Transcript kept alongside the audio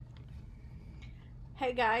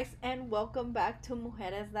Hey guys, and welcome back to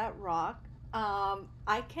Mujeres That Rock.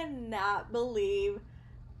 I cannot believe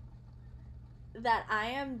that I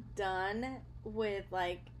am done with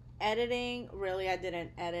editing. Really, I didn't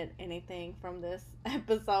edit anything from this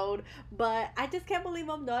episode, but I just can't believe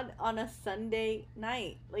I'm done on a Sunday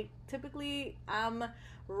night. Like, typically, I'm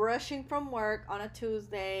rushing from work on a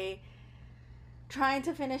Tuesday, trying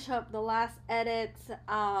to finish up the last edits,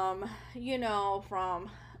 from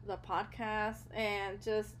the podcast, and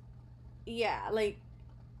just, yeah,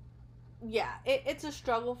 it's a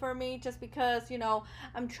struggle for me just because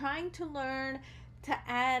I'm trying to learn to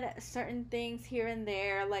add certain things here and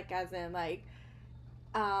there, like as in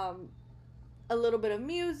um a little bit of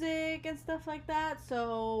music and stuff like that.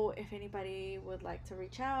 So if anybody would like to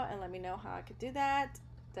reach out and let me know how I could do that,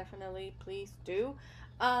 definitely please do.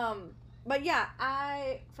 But yeah,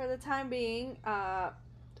 I for the time being,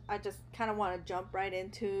 I just kind of want to jump right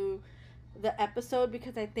into the episode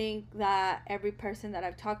because I think that every person that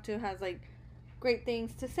I've talked to has great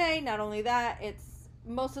things to say. Not only that, it's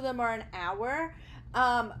most of them are an hour.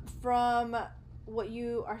 From what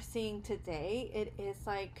you are seeing today, it is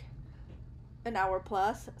like an hour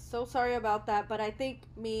plus. So sorry about that, but I think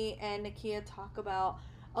me and Nakia talk about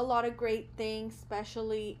a lot of great things,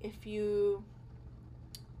 especially if you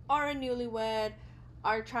are a newlywed,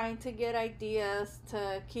 are trying to get ideas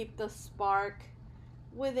to keep the spark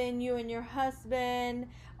within you and your husband,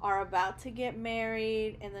 are about to get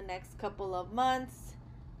married in the next couple of months,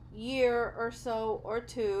 year or so or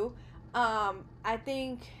two. I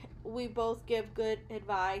think we both give good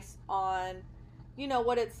advice on,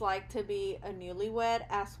 what it's like to be a newlywed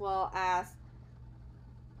as well as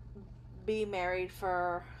be married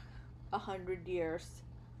for 100 years,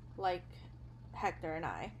 like Hector and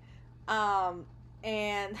I.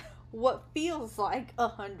 And what feels like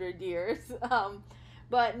 100 years.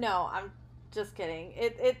 But no, I'm just kidding.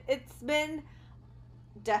 It's been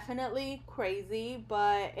definitely crazy,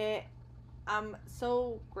 but I'm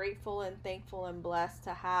so grateful and thankful and blessed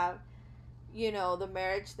to have, the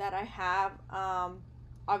marriage that I have.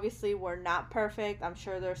 Obviously we're not perfect. I'm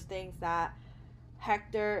sure there's things that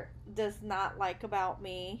Hector does not like about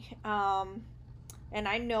me. And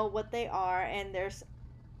I know what they are, and there's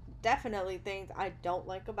definitely things I don't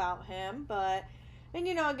like about him, but and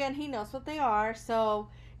again, he knows what they are. So,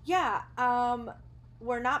 yeah,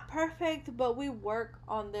 we're not perfect, but we work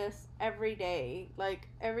on this every day. Like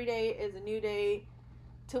every day is a new day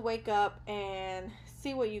to wake up and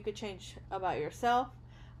see what you could change about yourself,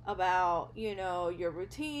 about, your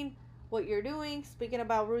routine, what you're doing. Speaking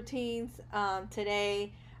about routines,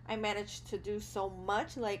 today I managed to do so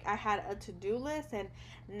much. Like I had a to-do list, and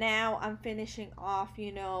now I'm finishing off,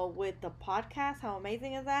 with the podcast. How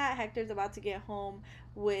amazing is that? Hector's about to get home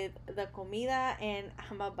with the comida, and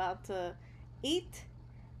I'm about to eat,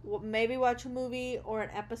 maybe watch a movie or an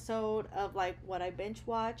episode of like what I binge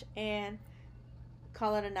watch, and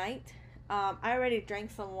call it a night. I already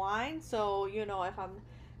drank some wine, so if I'm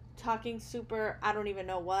talking super, I don't even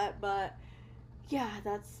know what, but yeah,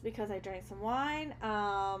 that's because I drank some wine.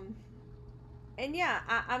 And yeah,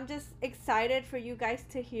 I'm just excited for you guys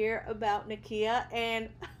to hear about Nakia. And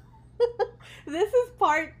this is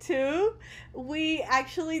part two. We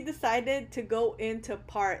actually decided to go into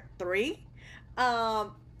part three.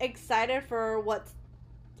 Excited for what's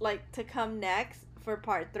to come next for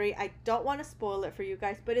part three. I don't want to spoil it for you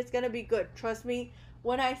guys, but it's gonna be good. Trust me,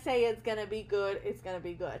 when I say it's gonna be good, it's gonna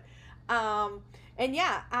be good. Um, and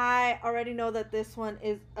yeah, I already know that this one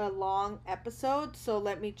is a long episode, so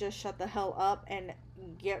let me just shut the hell up and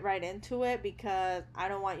get right into it because I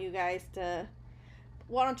don't want you guys to.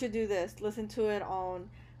 Why don't you do this? Listen to it on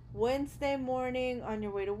Wednesday morning on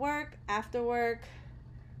your way to work, after work,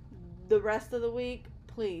 the rest of the week.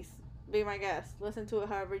 Please be my guest. Listen to it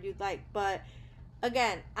however you'd like. But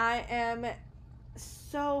again, I am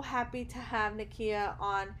so happy to have Nakia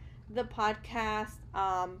on the podcast.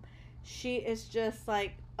 She is just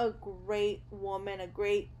like a great woman, a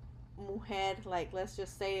great mujer. Like, let's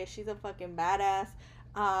just say it. She's a fucking badass.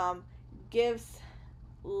 Um, gives.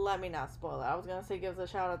 Let me not spoil it. I was gonna say gives a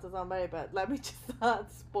shout out to somebody, but let me just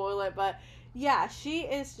not spoil it. But yeah, she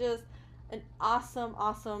is just an awesome,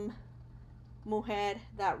 awesome mujer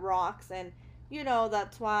that rocks, and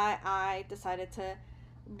that's why I decided to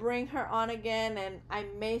bring her on again, and I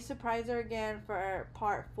may surprise her again for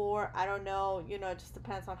part four. I don't know, it just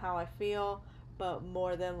depends on how I feel, but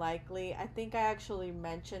more than likely, I think I actually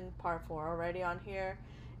mentioned part four already on here.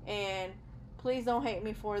 And please don't hate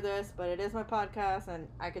me for this, but it is my podcast and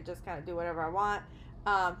I could just kind of do whatever I want.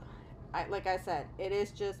 um like I said, it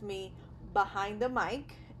is just me behind the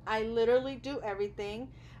mic. I literally do everything.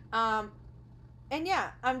 um And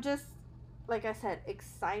yeah, I'm just, like I said,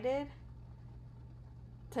 excited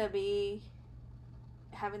to be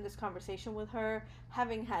having this conversation with her,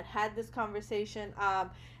 having had this conversation.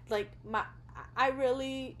 Like my, I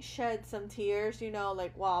really shed some tears,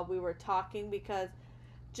 like while we were talking, because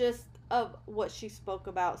just of what she spoke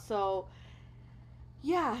about. So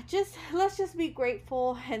yeah, just let's just be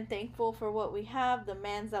grateful and thankful for what we have, the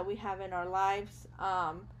mans that we have in our lives,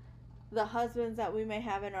 the husbands that we may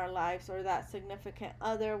have in our lives, or that significant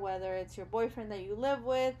other, whether it's your boyfriend that you live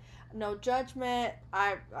with. No judgment.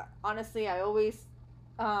 I honestly, I always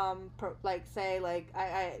like say, like,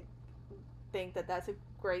 I think that that's a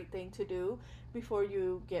great thing to do before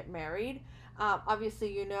you get married.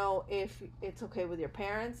 Obviously, if it's okay with your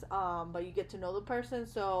parents, but you get to know the person.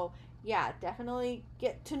 So yeah, definitely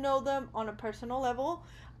get to know them on a personal level,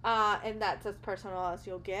 and that's as personal as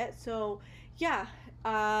you'll get. So yeah,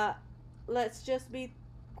 uh, let's just be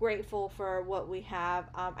grateful for what we have.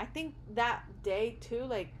 I think that day too,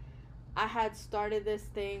 like, I had started this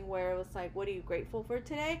thing where it was like, what are you grateful for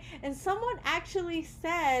today? And someone actually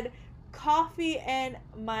said coffee and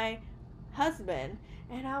my husband.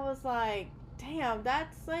 And I was like, damn,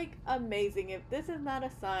 that's like amazing. If this is not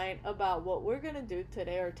a sign about what we're going to do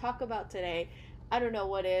today or talk about today, I don't know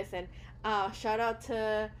what is. And shout out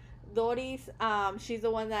to Doris. She's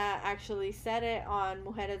the one that actually said it on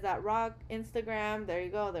Mujeres That Rock Instagram. There you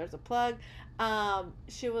go. There's a plug.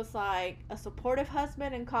 She was like, a supportive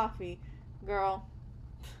husband and coffee. Girl,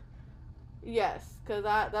 yes, because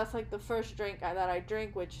that's like the first drink that I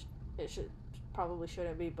drink, which it probably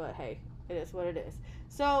shouldn't be, but hey, it is what it is.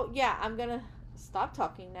 So yeah, I'm gonna stop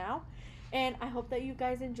talking now, and I hope that you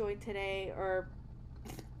guys enjoyed today, or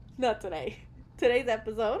not today, today's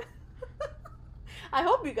episode. I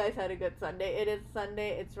hope you guys had a good Sunday. It is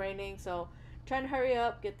Sunday. It's raining, so trying to hurry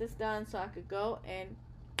up, get this done so I could go and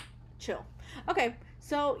chill. Okay,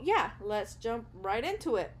 so yeah, let's jump right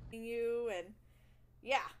into it. You and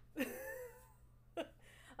yeah.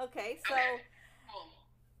 Okay, so Okay.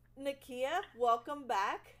 Cool. Nakia, welcome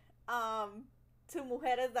back to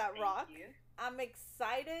Mujeres That Thank Rock. you. I'm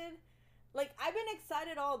excited. Like, I've been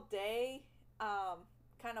excited all day.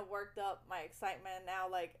 Kind of worked up my excitement now.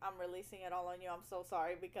 Like, I'm releasing it all on you. I'm so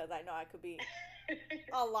sorry because I know I could be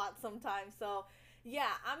a lot sometimes. So yeah,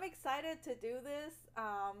 I'm excited to do this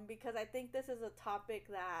because I think this is a topic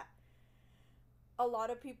that a lot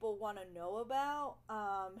of people want to know about.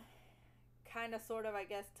 Kind of, sort of, I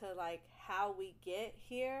guess, to like how we get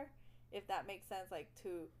here, if that makes sense, like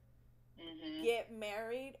to Mhm. get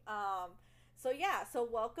married. So yeah, so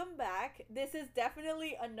welcome back. This is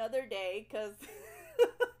definitely another day because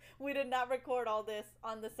we did not record all this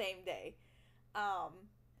on the same day. Um,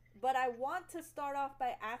 but I want to start off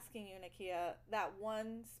by asking you, Nakia, that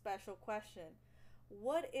one special question.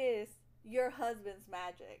 What is your husband's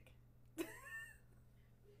magic?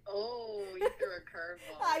 Oh, you threw a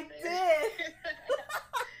curveball in I there. did.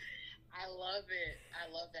 I love it.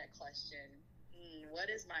 I love that question. What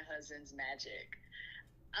is my husband's magic?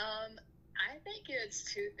 Um, I think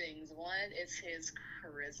it's two things. One, it's his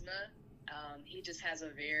charisma. He just has a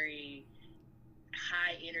very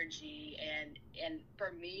high energy, and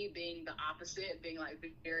for me, being the opposite, being like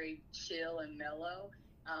very chill and mellow.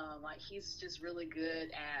 Like he's just really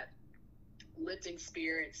good at lifting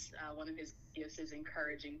spirits. One of his gifts is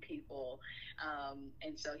encouraging people,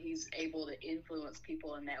 and so he's able to influence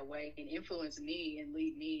people in that way and influence me and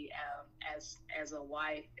lead me as a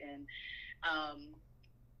wife. And um,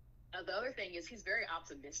 the other thing is he's very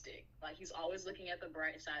optimistic. Like he's always looking at the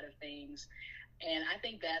bright side of things, and I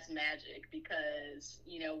think that's magic because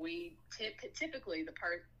we typically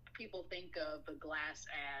people think of the glass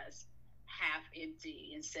as half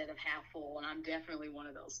empty instead of half full, and I'm definitely one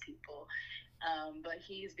of those people. But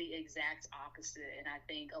he's the exact opposite. And I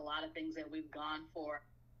think a lot of things that we've gone for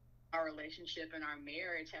our relationship and our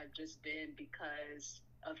marriage have just been because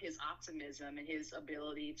of his optimism and his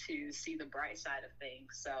ability to see the bright side of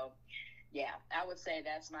things. So, yeah, I would say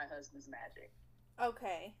that's my husband's magic.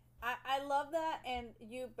 Okay. I love that, and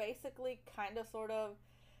you basically kind of sort of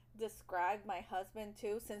described my husband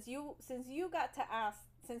too. Since you got to ask,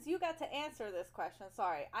 since you got to answer this question,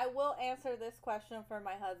 sorry, I will answer this question for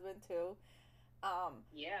my husband too. Um,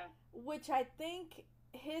 Yeah. which I think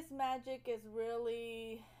his magic is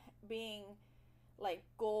really being like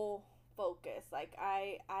goal focused. Like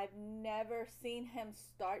I've never seen him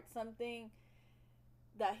start something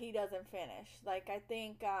that he doesn't finish. Like I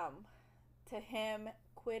think to him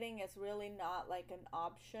quitting is really not like an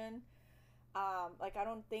option. Like I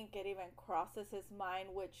don't think it even crosses his mind,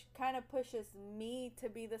 which kind of pushes me to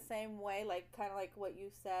be the same way. Like kind of like what you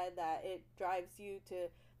said, that it drives you to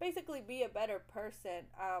basically be a better person.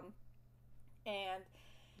 And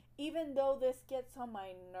even though this gets on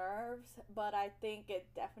my nerves, but I think it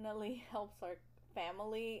definitely helps our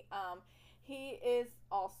family. He is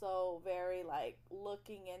also very like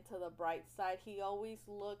looking into the bright side. He always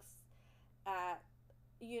looks at,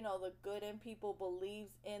 you know, the good in people,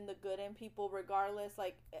 believes in the good in people regardless.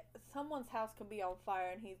 Like someone's house can be on fire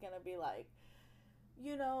and he's gonna be like,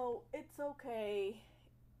 you know, it's okay,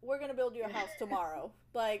 we're gonna build your house tomorrow.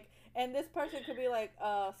 Like, and this person could be like,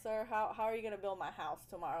 sir, how are you gonna build my house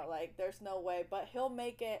tomorrow? Like, there's no way, but he'll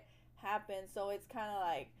make it happen. So it's kind of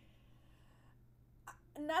like,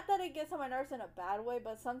 not that it gets on my nerves in a bad way,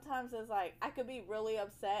 but sometimes it's like I could be really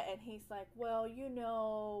upset and he's like, well, you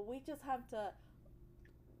know, we just have to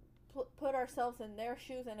put ourselves in their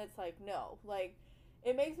shoes. And it's like, no, like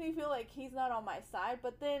it makes me feel like he's not on my side.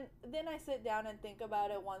 But then I sit down and think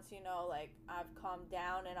about it once, you know, like I've calmed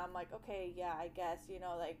down and I'm like, okay, yeah, I guess, you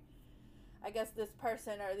know, like I guess this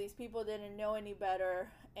person or these people didn't know any better,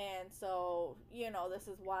 and so, you know, this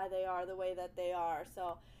is why they are the way that they are.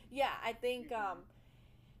 So yeah, I think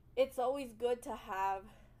it's always good to have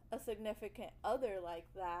a significant other like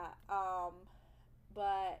that.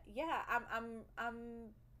 But yeah, I'm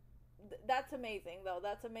that's amazing though.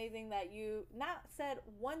 That's amazing that you not said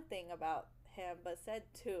one thing about him, but said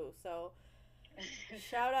two. So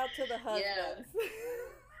shout out to the husbands. Yeah.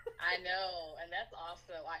 I know, and that's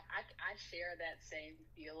awesome. I share that same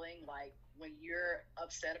feeling. Like when you're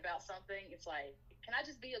upset about something, it's like, can I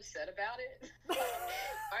just be upset about it? Why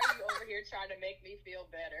are you over here trying to make me feel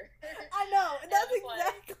better? I know. That's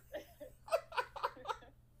exactly.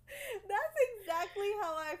 That's exactly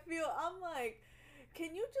how I feel. I'm like,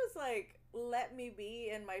 can you just like let me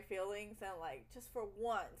be in my feelings and like just for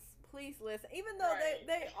once, please listen. Even though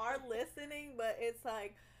they are listening, but it's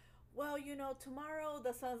like, well, you know, tomorrow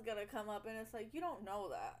the sun's gonna come up, and it's like, you don't know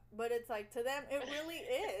that, but it's like to them it really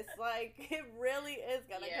is. Like it really is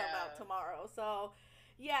gonna come out tomorrow. So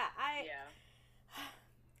yeah,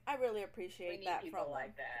 I really appreciate that from them.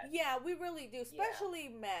 Like that. Yeah, we really do, especially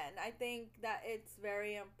men. I think that it's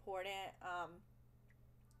very important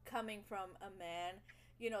coming from a man.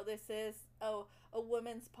 You know, this is a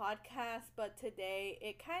women's podcast, but today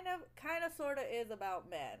it kind of sort of is about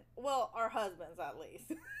men. Well, our husbands at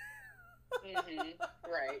least.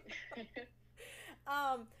 Right.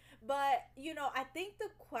 But you know, I think the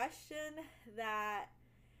question that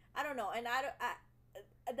I don't know, and I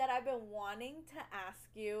that I've been wanting to ask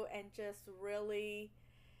you, and just really,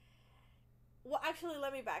 well, actually,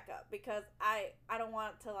 let me back up because I don't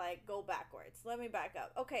want to like go backwards. Let me back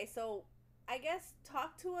up. Okay, so I guess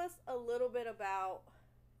talk to us a little bit about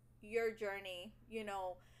your journey. You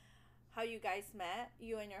know, how you guys met,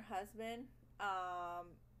 you and your husband.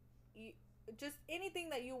 Just anything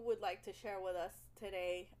that you would like to share with us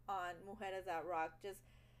today on Mujeres that Rock.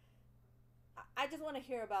 I just want to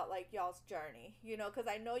hear about like y'all's journey, you know,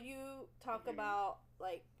 because I know you talk about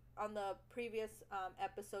like on the previous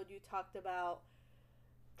episode you talked about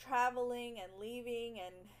traveling and leaving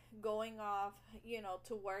and going off, you know,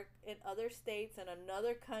 to work in other states and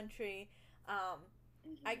another country.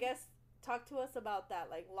 I guess talk to us about that,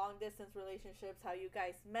 like long distance relationships, how you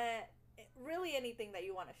guys met, really anything that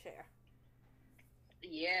you want to share.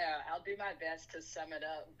 Yeah, I'll do my best to sum it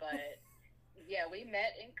up, but yeah, we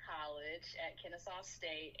met in college at Kennesaw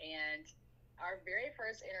State, and our very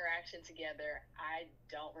first interaction together, I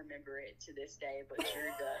don't remember it to this day, but Drew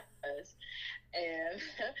does. And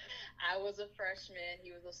I was a freshman, he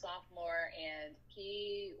was a sophomore, and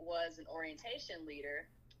he was an orientation leader.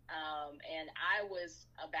 And I was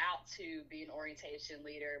about to be an orientation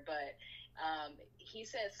leader, but he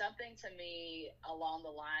said something to me along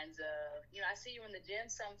the lines of, you know, I see you in the gym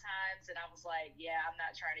sometimes, and I was like, yeah, I'm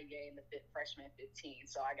not trying to gain the freshman 15,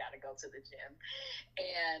 so I got to go to the gym.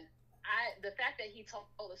 And the fact that he told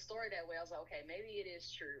the story that way, I was like, okay, maybe it is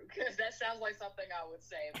true, because that sounds like something I would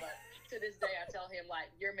say. But to this day, I tell him,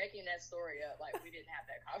 like, you're making that story up. Like, we didn't have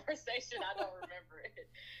that conversation. I don't remember it.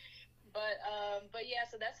 But yeah,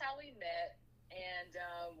 so that's how we met. And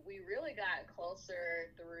we really got closer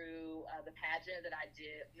through the pageant that I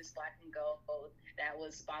did, Miss Black and Gold, that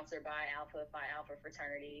was sponsored by Alpha Phi Alpha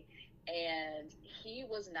fraternity. And he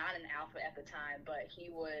was not an Alpha at the time, but he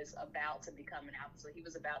was about to become an Alpha. So he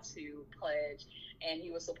was about to pledge, and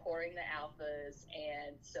he was supporting the Alphas.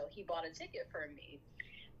 And so he bought a ticket for me.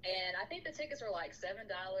 And I think the tickets were like $7.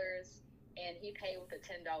 And he paid with a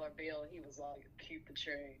 $10 bill. He was like, keep the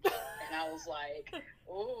change. And I was like,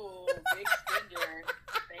 ooh, big spender.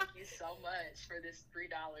 Thank you so much for this $3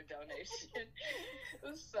 donation.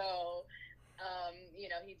 So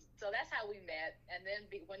So that's how we met. And then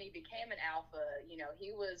when he became an alpha,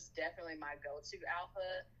 he was definitely my go-to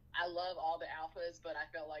alpha. I love all the alphas, but I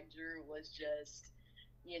felt like Drew was just,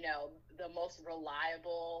 the most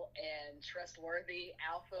reliable and trustworthy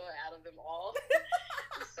alpha out of them all.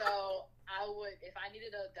 So I would, if I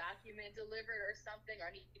needed a document delivered or something, or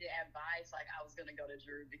I needed advice, like I was going to go to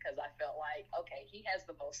Drew because I felt like, okay, he has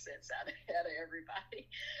the most sense out of everybody.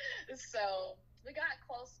 So we got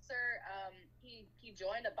closer. He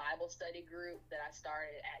joined a Bible study group that I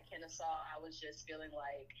started at Kennesaw. I was just feeling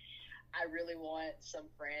like I really want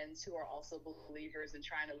some friends who are also believers and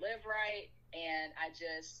trying to live right, and I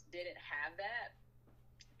just didn't have that.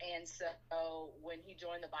 And so when he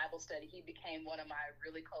joined the Bible study, he became one of my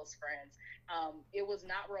really close friends. It was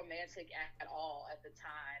not romantic at all at the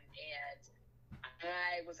time, and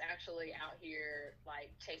I was actually out here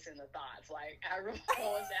like chasing the thoughts. Like I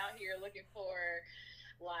was out here looking for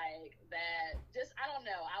like that. Just I don't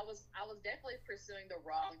know. I was definitely pursuing the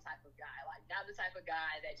wrong type of guy. Like not the type of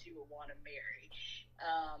guy that you would want to marry.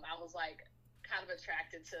 I was like kind of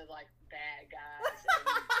attracted to like bad guys, and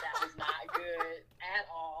that was not good at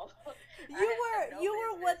all. You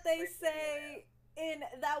were what they say in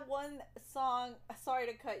that one song. Sorry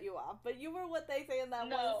to cut you off, but you were what they say in that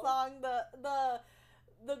one song.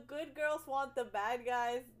 The good girls want the bad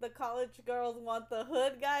guys. The college girls want the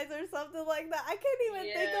hood guys, or something like that. I can't even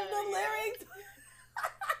think of the lyrics.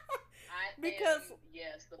 Because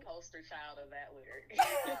yes, the poster child of that lyric.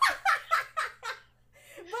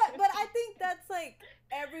 But I think that's like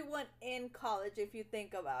everyone in college, if you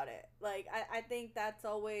think about it. Like I think that's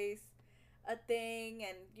always a thing,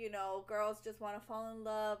 and girls just want to fall in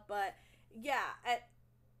love. But yeah,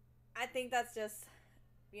 I think that's just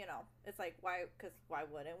it's like why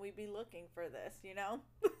wouldn't we be looking for this?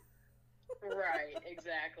 Right,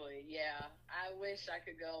 exactly. Yeah, I wish I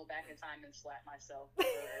could go back in time and slap myself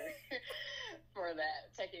for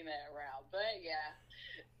that, taking that route. But yeah.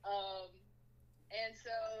 And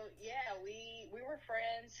so, yeah, we were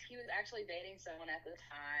friends. He was actually dating someone at the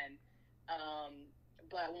time.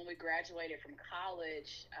 But when we graduated from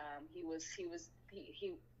college, he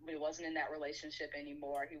wasn't in that relationship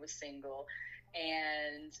anymore. He was single.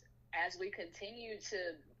 And as we continued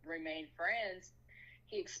to remain friends,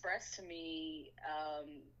 he expressed to me,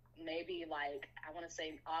 maybe like, I want to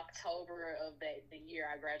say October of the year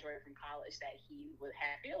I graduated from college, that he would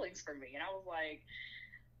have feelings for me. And I was like,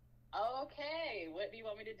 okay, what do you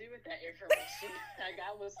want me to do with that information? Like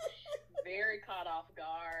I was very caught off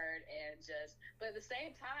guard, but at the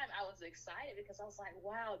same time I was excited because I was like,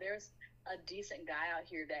 wow, there's a decent guy out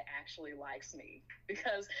here that actually likes me,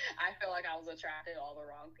 because I felt like I was attracted to all the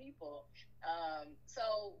wrong people.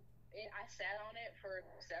 So I sat on it for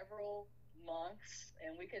several months,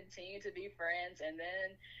 and we continued to be friends. And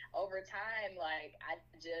then over time, like I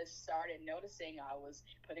just started noticing I was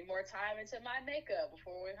putting more time into my makeup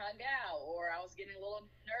before we hung out, or I was getting a little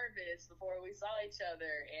nervous before we saw each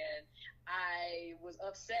other, and I was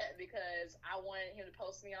upset because I wanted him to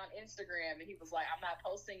post me on Instagram, and he was like, I'm not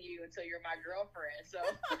posting you until you're my girlfriend. So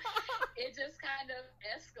it just kind of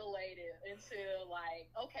escalated into like,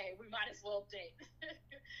 okay, we might as well date.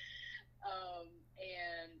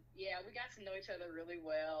 And yeah, we got to know each other really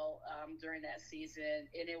well during that season.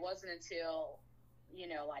 And it wasn't until,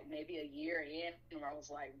 like maybe a year in where I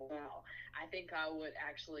was like, wow, I think I would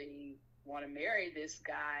actually want to marry this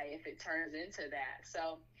guy if it turns into that.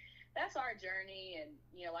 So that's our journey. And,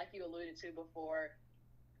 like you alluded to before,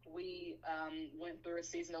 we went through a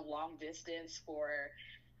season of long distance for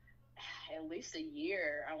at least a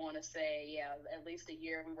year. I want to say, yeah, at least a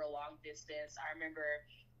year we were long distance. I remember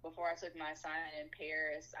before I took my assignment in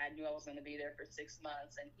Paris, I knew I was going to be there for 6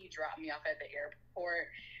 months, and he dropped me off at the airport.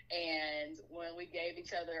 And when we gave each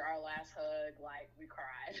other our last hug, like, we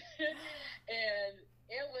cried. And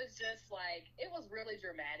it was just like, it was really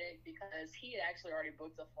dramatic because he had actually already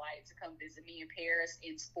booked a flight to come visit me in Paris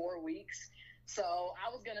in 4 weeks. So I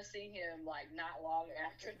was going to see him like not long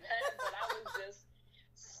after that, but I was just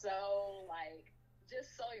so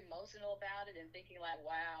emotional about it, and thinking like,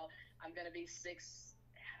 wow, I'm going to be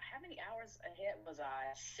how many hours ahead was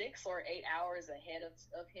I? 6 or 8 hours ahead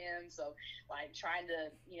of him. So like trying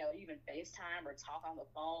to, even FaceTime or talk on the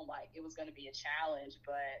phone, like it was going to be a challenge.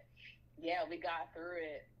 But yeah, we got through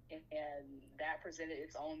it, and that presented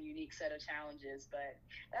its own unique set of challenges. But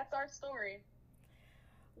that's our story.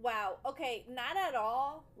 Wow. Okay. Not at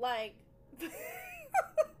all. Like,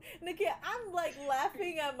 Nikki, I'm like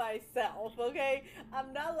laughing at myself, okay?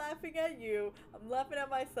 I'm not laughing at you. I'm laughing at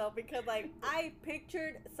myself because like I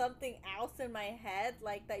pictured something else in my head,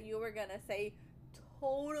 like that you were gonna say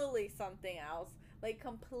totally something else. like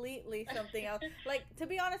completely something else. Like, to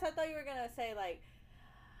be honest, I thought you were gonna say like,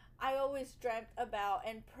 I always dreamt about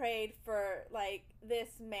and prayed for like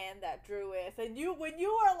this man that Drew is. And you, when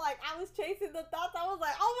you were like, I was chasing the thoughts, I was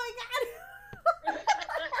like, oh my god.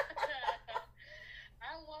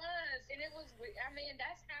 I was, and it was. I mean,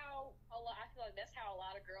 that's how a lot. I feel like that's how a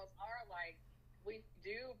lot of girls are. Like, we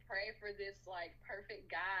do pray for this like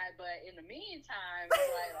perfect guy, but in the meantime,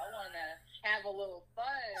 like I want to have a little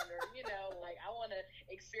fun, or like I want to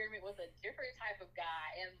experiment with a different type of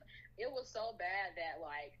guy. And it was so bad that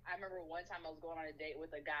like I remember one time I was going on a date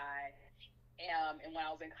with a guy. And when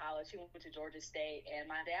I was in college, he went to Georgia State, and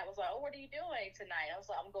my dad was like, "Oh, what are you doing tonight?" I was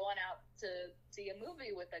like, "I'm going out to see a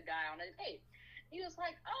movie with a guy on a date." He was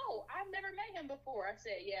like, "Oh, I've never met him before." I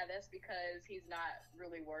said, "Yeah, that's because he's not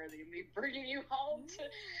really worthy of me bringing him home to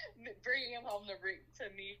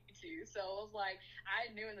meet you." So it was like,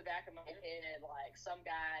 I knew in the back of my head, like, some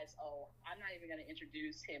guys, oh, I'm not even going to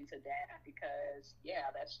introduce him to dad because,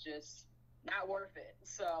 yeah, that's just not worth it.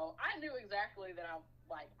 So I knew exactly that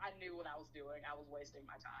I knew what I was doing. I was wasting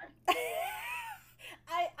my time.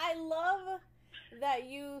 I love that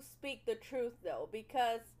you speak the truth though,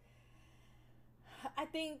 because I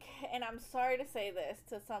think, and I'm sorry to say this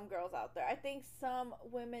to some girls out there, I think some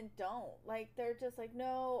women don't. Like, they're just like,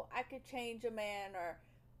 no, I could change a man, or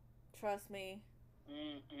trust me.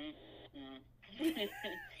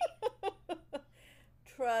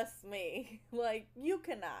 Trust me. Like, you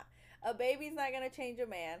cannot. A baby's not going to change a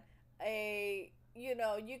man.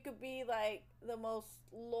 You could be like the most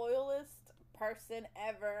loyalist person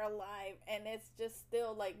ever alive, and it's just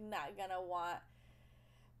still like not going to want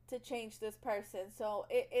to change this person. So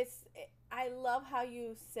I love how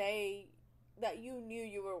you say that you knew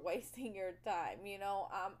you were wasting your time,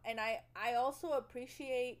 and I also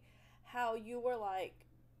appreciate how you were like,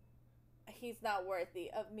 he's not worthy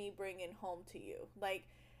of me bringing home to you. Like,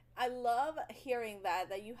 I love hearing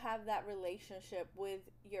that you have that relationship with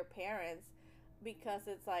your parents, because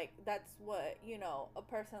it's like that's what a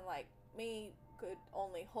person like me could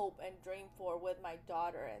only hope and dream for with my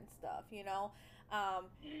daughter and stuff.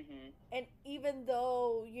 And even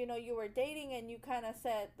though you were dating and you kind of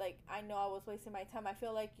said like, I know I was wasting my time, I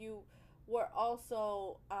feel like you were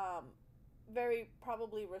also very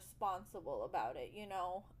probably responsible about it,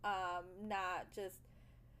 not just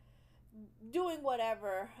doing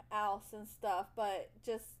whatever else and stuff, but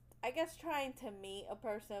just, I guess, trying to meet a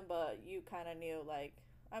person. But you kind of knew like,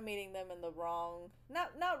 I'm meeting them in the wrong,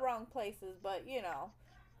 not wrong places, but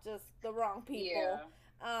just the wrong people.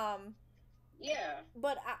 Yeah.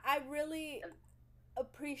 But I really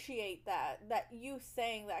appreciate that you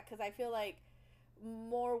saying that, because I feel like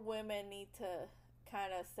more women need to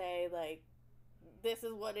kind of say like, this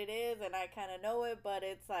is what it is, and I kind of know it, but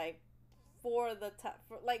it's like for the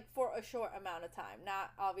for a short amount of time,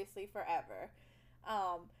 not obviously forever.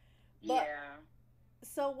 But yeah.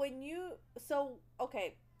 So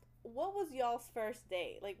okay, what was y'all's first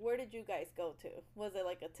date? Like, where did you guys go to? Was it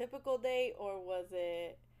like a typical date, or was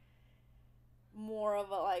it more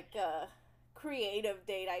of a creative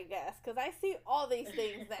date, I guess? Because I see all these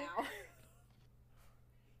things now.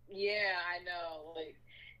 Yeah, I know. Like,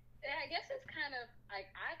 I guess it's kind of like,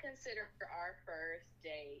 I consider our first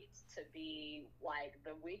date to be like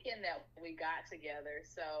the weekend that we got together.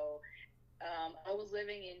 So I was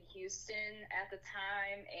living in Houston at the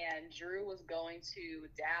time, and Drew was going to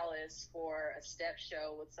Dallas for a step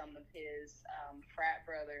show with some of his frat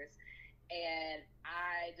brothers. And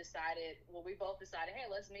we both decided, hey,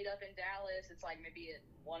 let's meet up in Dallas. It's like maybe a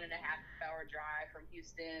 1.5 hour drive from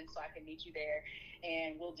Houston, so I can meet you there,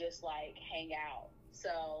 and we'll just like hang out.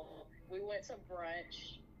 So we went to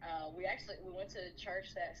brunch. We went to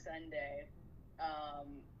church that Sunday.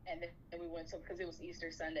 And then we went to, because it was Easter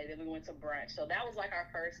Sunday, then we went to brunch. So that was like our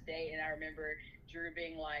first date. And I remember Drew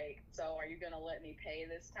being like, so are you going to let me pay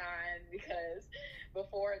this time? Because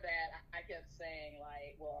before that, I kept saying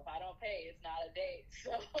like, well, if I don't pay, it's not a date.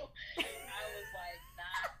 So I was like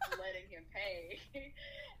not letting him pay.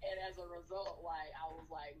 And as a result, like, I was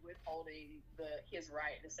like withholding his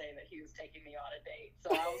right to say that he was taking me on a date. So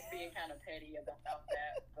I was being kind of petty about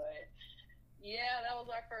that. But yeah, that was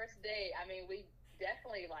our first date. I mean, we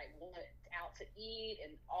definitely like went out to eat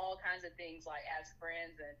and all kinds of things like as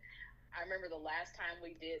friends. And I remember the last time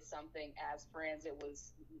we did something as friends, I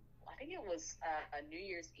think it was a New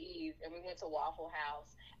Year's Eve, and we went to Waffle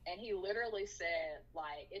House, and he literally said,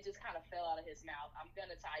 like, it just kind of fell out of his mouth, "I'm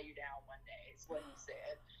gonna tie you down one day," is what he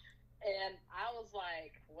said. And I was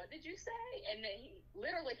like, what did you say? And then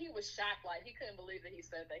he was shocked. Like, he couldn't believe that he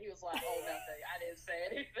said that. He was like, oh, nothing. I didn't say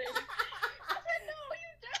anything. I said, no, you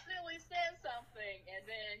definitely finally said something, and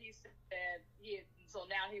then he said so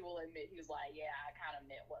now he will admit, he was like, yeah, I kind of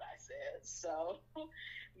meant what I said. So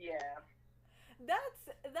yeah.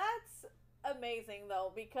 That's amazing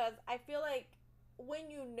though, because I feel like when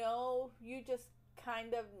you know, you just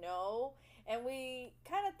kind of know, and we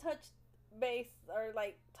kind of touched base or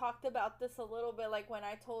like talked about this a little bit, like when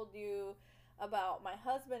I told you about my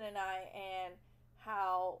husband and I, and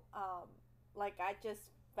how like I just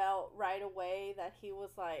felt right away that he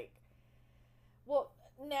was like, well,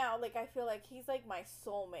 now like I feel like he's like my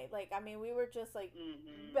soulmate. Like, I mean, we were just like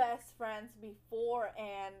best friends before,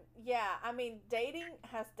 and yeah, I mean, dating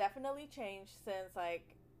has definitely changed since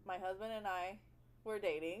like my husband and I were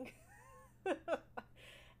dating.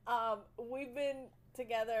 We've been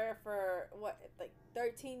together for what, like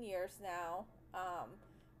 13 years now.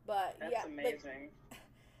 But That's yeah, amazing. like,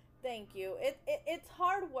 thank you. It's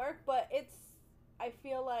hard work, but it's, I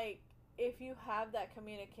feel like if you have that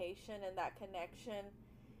communication and that connection,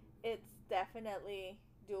 it's definitely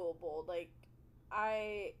doable. Like,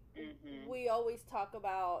 I we always talk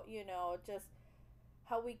about, just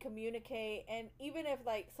how we communicate, and even if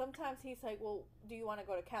like sometimes he's like, well, do you want to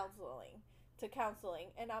go to counseling,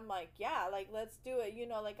 and I'm like, yeah, like let's do it.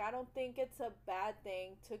 Like, I don't think it's a bad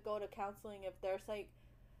thing to go to counseling if there's like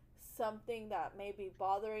something that may be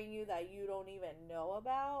bothering you that you don't even know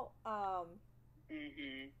about.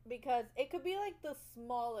 Because it could be like the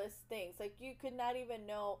smallest things, like you could not even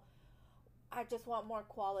know, I just want more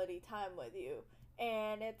quality time with you.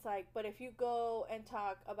 And it's like, but if you go and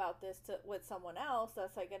talk about this with someone else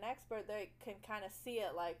that's like an expert, they can kind of see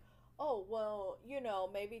it like, oh, well,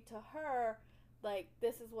 maybe to her, like,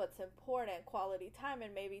 this is what's important, quality time,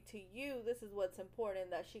 and maybe to you, this is what's important,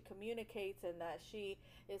 that she communicates and that she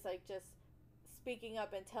is like just speaking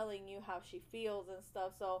up and telling you how she feels and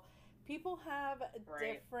stuff. So people have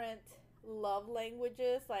different love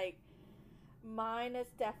languages. Like, mine is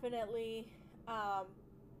definitely,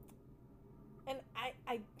 and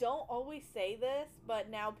I don't always say this, but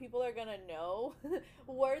now people are gonna know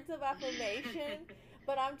words of affirmation.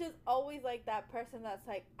 But I'm just always like that person that's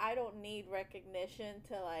like, I don't need recognition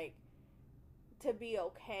to be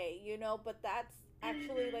okay, but that's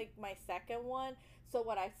actually like my second one. So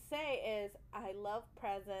what I say is, I love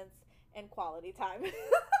presence and quality time.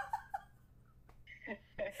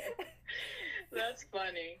 That's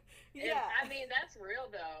funny. Yeah. I mean, that's real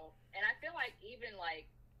though. And I feel like even like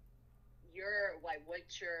what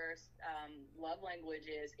your love language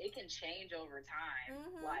is, it can change over time,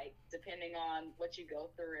 like depending on what you go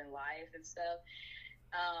through in life and stuff.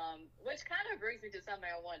 Which kind of brings me to something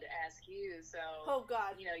I wanted to ask you. So, oh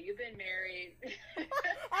God, you've been married.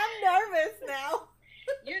 I'm nervous now.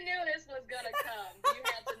 You knew this was gonna come. You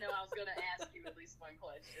had to know I was gonna ask you at least one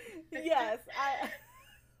question. Yes,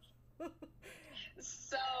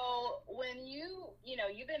 So when you've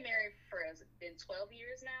been married for, has it been 12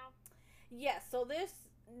 years now? Yes. So this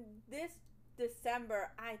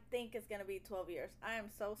December, I think is gonna be 12 years. I am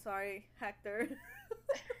so sorry, Hector.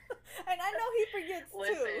 And I know he forgets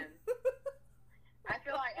too. I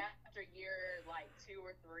feel like after year like 2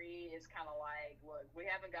 or 3, it's kind of like, look, we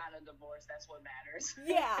haven't gotten a divorce. That's what matters.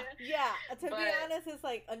 Yeah. To be honest, it's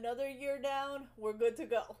like another year down, we're good to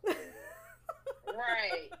go.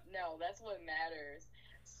 Right. No, that's what matters.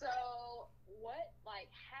 So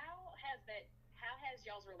how has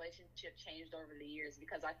y'all's relationship changed over the years?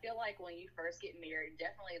 Because I feel like when you first get married,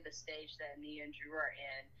 definitely the stage that me and Drew are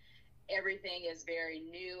in, everything is very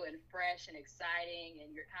new and fresh and exciting,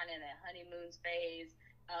 and you're kind of in a honeymoon phase.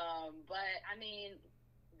 But I mean,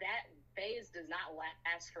 that phase does not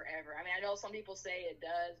last forever. I mean, I know some people say it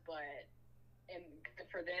does, and good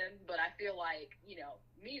for them, but I feel like,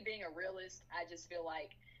 me being a realist, I just feel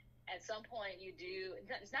like at some point you do,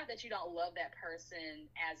 it's not that you don't love that person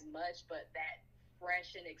as much, but that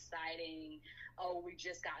fresh and exciting, oh, we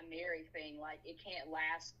just got married thing, like, it can't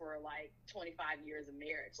last for like 25 years of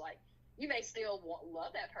marriage. Like, you may still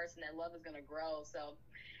love that person, that love is going to grow. So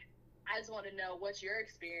I just want to know what your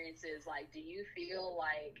experience is like. Do you feel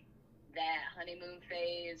like that honeymoon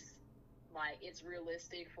phase, like, it's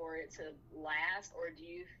realistic for it to last, or do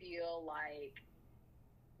you feel like,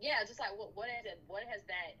 just like what has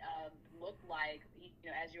that looked like,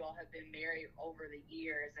 as you all have been married over the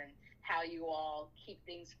years, and how you all keep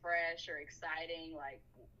things fresh or exciting? Like,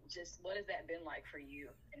 just what has that been like for you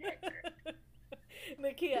and Hector?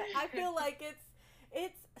 Nakia, I feel like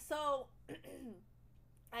it's so.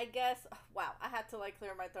 I guess, wow, I had to like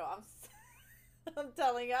clear my throat. I'm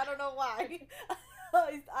telling you, I don't know why.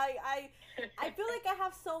 I feel like I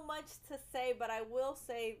have so much to say, but I will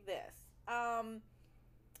say this.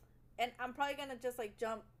 And I'm probably gonna just like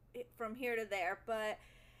jump from here to there, but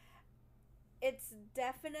it's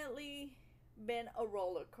definitely been a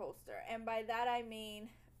roller coaster. And by that I mean,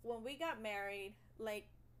 when we got married, like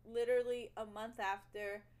literally a month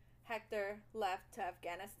after Hector left to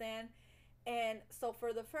Afghanistan. And so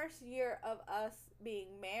for the first year of us being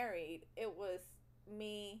married, it was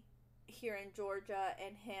me here in Georgia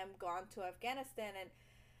and him gone to Afghanistan. And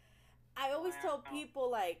I always tell Wow.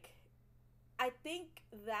 people, like, I think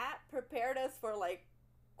that prepared us for like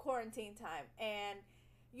quarantine time. And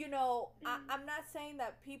Mm. I'm not saying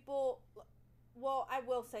that people, well, I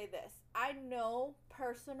will say this. I know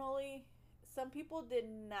personally some people did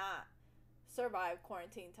not survive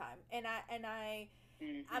quarantine time. I'm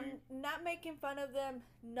Mhm. not making fun of them,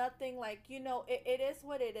 nothing, like, it is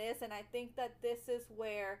what it is. And I think that this is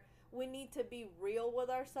where we need to be real with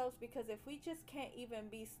ourselves, because if we just can't even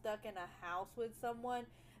be stuck in a house with someone,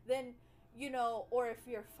 then, or if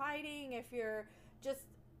you're fighting, if you're just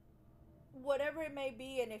whatever it may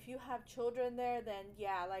be, and if you have children there, then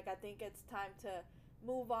yeah, like, I think it's time to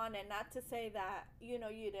move on. And not to say that, you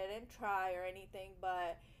didn't try or anything,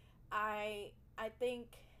 but I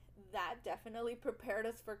think that definitely prepared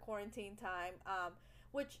us for quarantine time.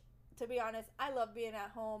 Which, to be honest, I love being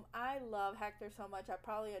at home. I love Hector so much. I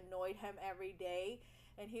probably annoyed him every day,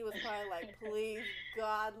 and he was probably like, "Please,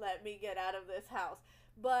 God, let me get out of this house."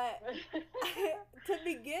 But to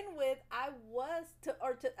begin with,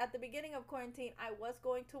 at the beginning of quarantine, I was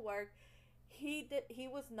going to work. He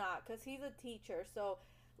was not, because he's a teacher. So,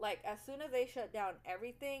 like, as soon as they shut down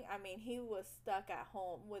everything, I mean, he was stuck at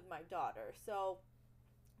home with my daughter. So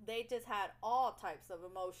they just had all types of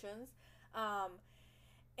emotions. Um,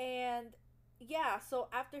 and yeah, so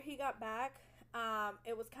after he got back,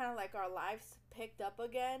 it was kind of like our lives picked up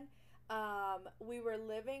again. We were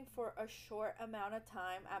living for a short amount of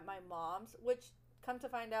time at my mom's, which, come to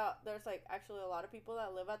find out, there's like actually a lot of people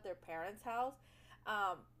that live at their parents' house.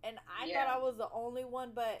 And I thought Yeah. I was the only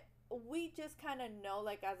one, but we just kind of know,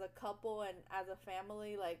 like, as a couple and as a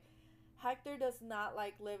family, like, Hector does not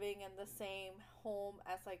like living in the same home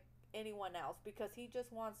as like anyone else, because he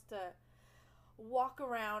just wants to walk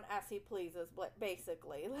around as he pleases, but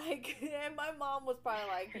basically, like, and my mom was probably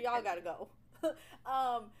like, y'all gotta go.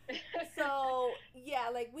 um so yeah,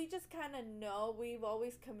 like, we just kind of know, we've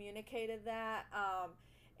always communicated that.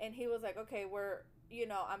 And he was like, okay,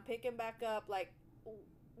 I'm picking back up, like,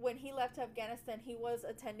 when he left Afghanistan, he was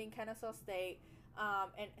attending Kennesaw State.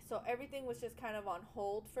 And so everything was just kind of on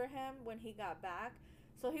hold for him when he got back,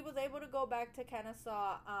 so he was able to go back to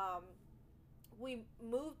Kennesaw. We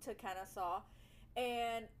moved to Kennesaw.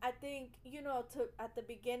 And I think, to at the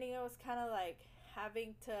beginning, it was kind of like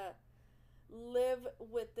having to live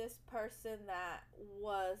with this person that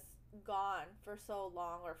was gone for so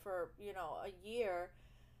long, or for, a year,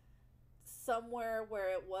 somewhere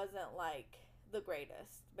where it wasn't like the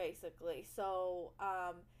greatest, basically. So,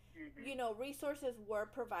 Mhm. resources were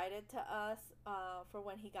provided to us, for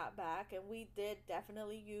when he got back, and we did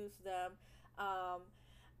definitely use them. um,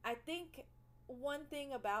 I think one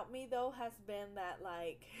thing about me, though, has been that,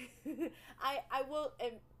 like, I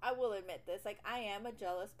will admit this, like, I am a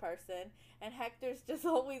jealous person. And Hector's just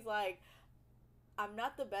always like, I'm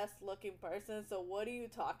not the best looking person, so what are you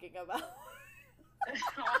talking about?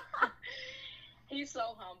 He's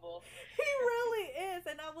so humble. He really is.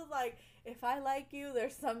 And I was like, if I like you,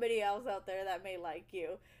 there's somebody else out there that may like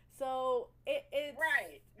you. So it's,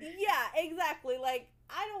 Right. yeah, exactly. Like,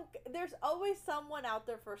 I don't, there's always someone out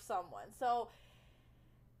there for someone. So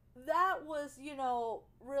that was,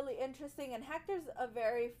 really interesting. And Hector's a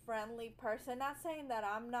very friendly person. Not saying that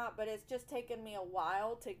I'm not, but it's just taken me a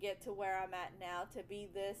while to get to where I'm at now, to be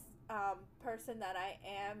this, person that I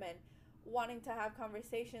am, and wanting to have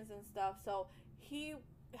conversations and stuff. So he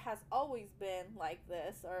has always been like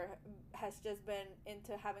this, or has just been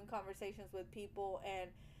into having conversations with people. And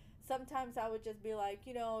sometimes I would just be like,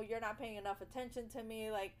 you're not paying enough attention to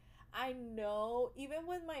me. Like, I know, even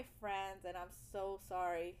with my friends, and I'm so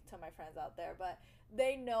sorry to my friends out there, but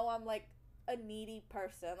they know I'm like a needy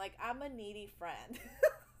person. Like, I'm a needy friend.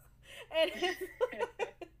 And it's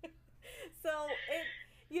so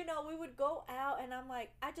we would go out, and I'm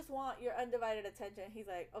like, I just want your undivided attention. He's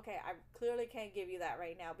like, okay, I clearly can't give you that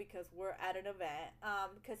right now because we're at an event.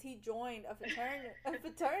 Because he joined a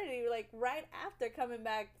fraternity like right after coming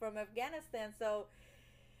back from Afghanistan. So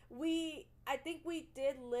I think we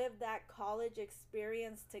did live that college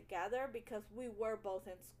experience together, because we were both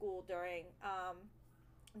in school during,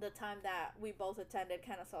 the time that we both attended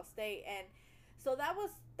Kennesaw State. And so that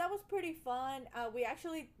was pretty fun. We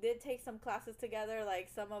actually did take some classes together, like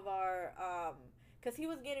some of our, because he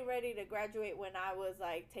was getting ready to graduate when I was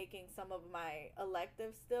like taking some of my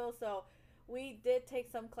electives still. So we did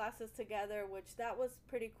take some classes together, which that was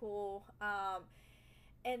pretty cool.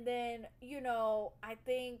 And then, I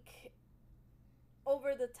think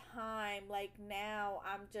over the time, like now,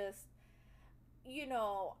 I'm just, you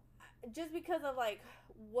know, just because of like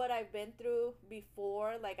what I've been through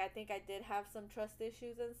before, like I think I did have some trust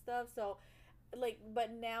issues and stuff. So, like,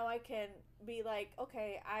 but now I can be like,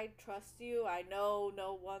 okay, I trust you. I know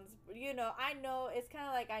no one's, I know it's kind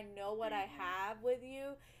of like I know what I Mm-hmm. have with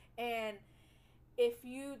you. And if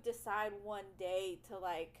you decide one day to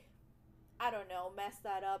like, I don't know, mess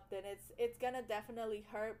that up, then it's gonna definitely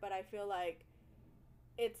hurt. But I feel like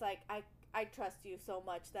it's like I trust you so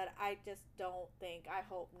much that I just don't think, I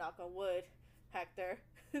hope, knock on wood, Hector,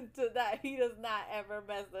 to that he does not ever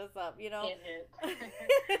mess this up, Hit hit.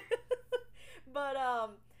 But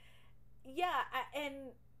yeah, and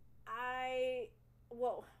I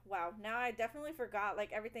well, wow, now I definitely forgot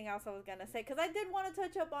like everything else I was gonna say, because I did want to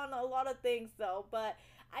touch up on a lot of things though. But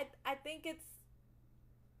I think it's,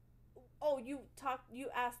 oh, you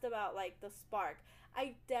asked about like the spark.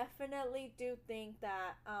 I definitely do think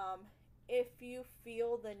that if you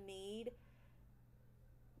feel the need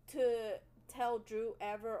to tell Drew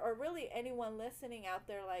ever, or really anyone listening out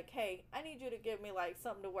there, like, hey, I need you to give me like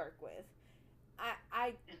something to work with.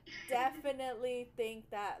 I definitely think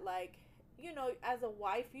that, like, as a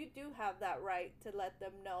wife, you do have that right to let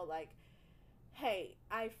them know, like, hey,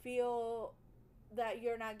 I feel that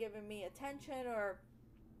you're not giving me attention. Or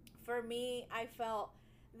for me, I felt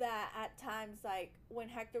that at times, like when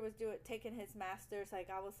Hector was doing taking his masters, like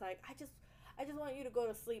I was like, I just want you to go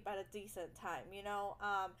to sleep at a decent time,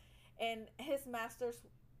 and his master's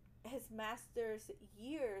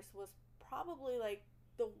years was probably like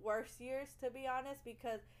the worst years, to be honest,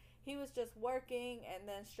 because he was just working and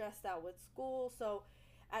then stressed out with school. So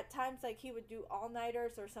at times, like, he would do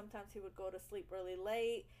all-nighters, or sometimes he would go to sleep really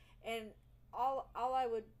late. And all I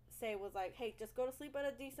would say was like, hey, just go to sleep at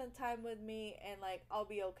a decent time with me, and like I'll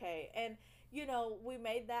be okay. And we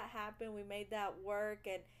made that happen, we made that work.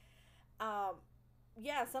 And um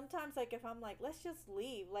yeah, sometimes, like, if I'm like, let's just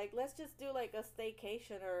leave, like, let's just do like a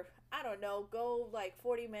staycation, or I don't know, go like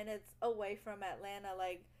 40 minutes away from Atlanta,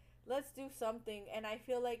 like, let's do something. And I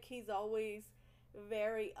feel like he's always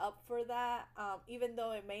very up for that, even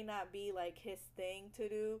though it may not be like his thing to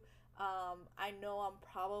do. I know I'm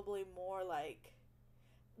probably more like,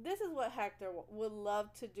 this is what Hector would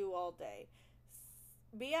love to do all day: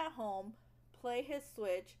 be at home, play his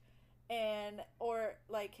Switch, and or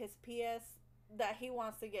like his PS that he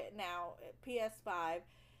wants to get now, PS5,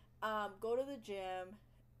 go to the gym,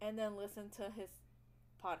 and then listen to his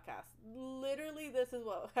podcast. Literally, this is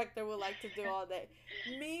what Hector would like to do all day.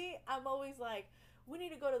 Me, I'm always like, we need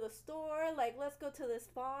to go to the store. Like, let's go to this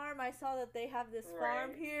farm. I saw that they have this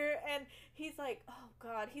farm Right. here. And he's like, oh,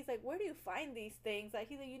 God. He's like, where do you find these things? Like,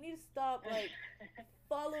 he's like, you need to stop, like,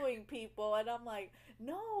 following people. And I'm like,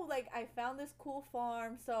 no, like, I found this cool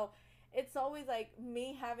farm. So it's always like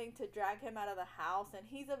me having to drag him out of the house. And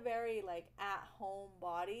he's a very, like, at home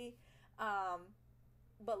body. Um,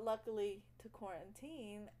 but luckily to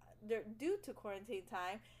quarantine, due to quarantine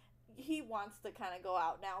time, he wants to kind of go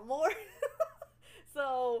out now more.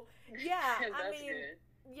 So yeah, I That's mean, good.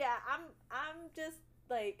 yeah, I'm just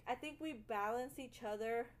like, I think we balance each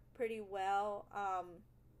other pretty well.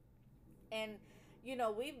 And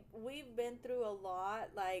we've been through a lot,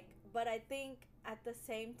 like, but I think at the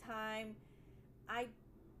same time, I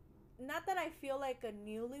not that I feel like a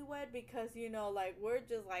newlywed, because like, we're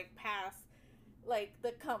just like past like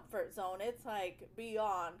the comfort zone. It's like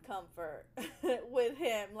beyond comfort with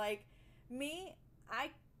him. Like, me,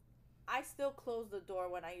 I still close the door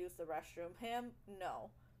when I use the restroom. Him, no.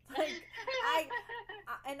 Like,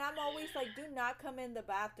 and I'm always like, do not come in the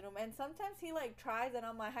bathroom. And sometimes he like tries, and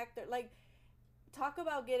I'm like, Hector, like, talk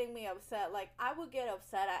about getting me upset. Like, I would get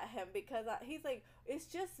upset at him because he's like, it's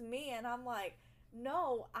just me. And I'm like,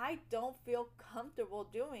 no, I don't feel comfortable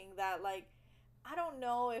doing that. Like, I don't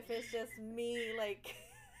know if it's just me, like,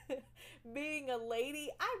 being a lady.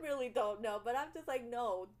 I really don't know. But I'm just like,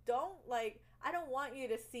 no, don't, like, I don't want you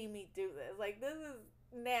to see me do this. Like, this is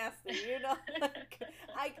nasty,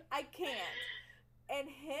 Like, I can't. And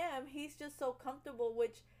him, he's just so comfortable,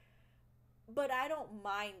 which, but I don't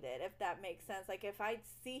mind it, if that makes sense. Like, if I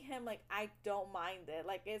see him, like, I don't mind it.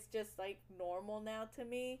 Like, it's just like normal now to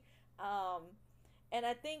me. Um and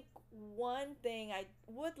I think one thing I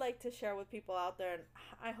would like to share with people out there, and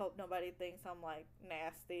I hope nobody thinks I'm like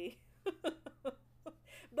nasty.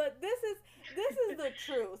 But this is the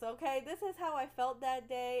truth, okay? This is how I felt that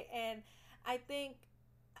day. And I think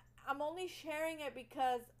I'm only sharing it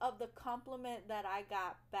because of the compliment that I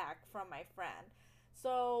got back from my friend.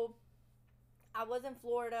 So I was in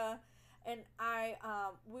Florida, and I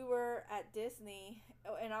we were at Disney,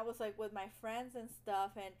 and I was like with my friends and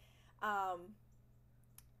stuff, and um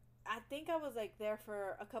I think I was like there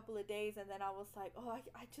for a couple of days, and then I was like, oh,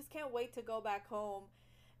 I just can't wait to go back home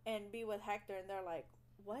and be with Hector. And they're like,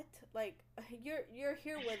 what? Like, you're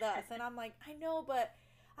here with us? And I'm like, I know, but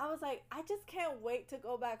I was like, I just can't wait to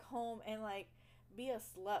go back home and like be a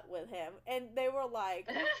slut with him. And they were like,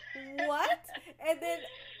 what? And then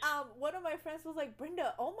one of my friends was like,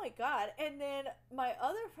 Brenda, oh my god. And then my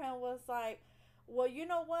other friend was like, well, you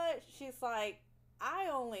know what? She's like, I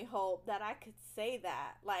only hope that I could say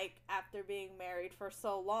that, like, after being married for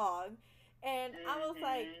so long. And I was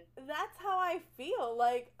like, that's how I feel.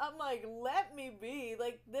 Like, I'm like, let me be.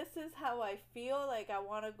 Like, this is how I feel. Like, I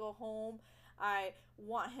want to go home. I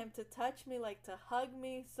want him to touch me, like, to hug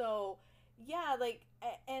me. So, yeah, like,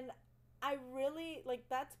 and I really, like,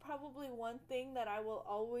 that's probably one thing that I will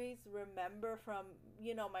always remember from,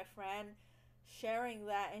 my friend sharing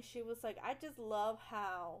that. And she was like, I just love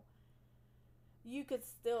how you could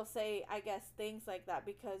still say, I guess, things like that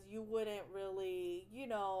because you wouldn't really,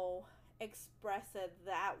 express it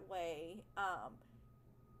that way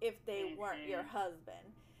if they weren't your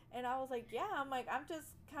husband. And I was like, yeah, I'm like, I'm just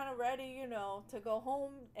kind of ready, to go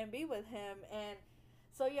home and be with him. And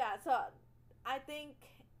so, yeah, so I think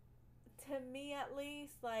to me at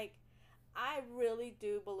least, like, I really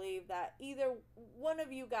do believe that either one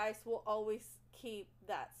of you guys will always keep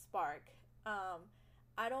that spark.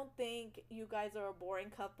 I don't think you guys are a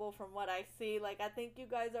boring couple from what I see. Like, I think you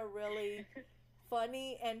guys are really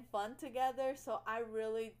funny and fun together. So I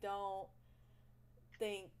really don't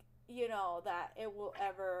think, that it will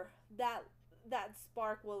ever, that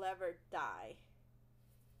spark will ever die.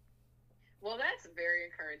 Well, that's very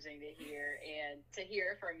encouraging to hear and to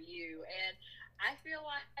hear from you. And I feel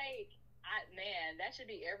like, man, that should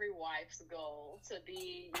be every wife's goal to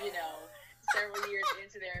be, several years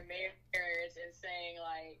into their marriage and saying,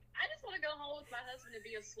 like, I just want to go home with my husband and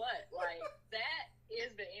be a slut. Like, that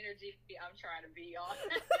is the energy I'm trying to be on.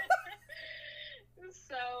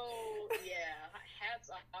 So, yeah, hats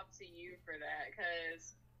off to you for that.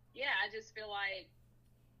 Because, yeah, I just feel like,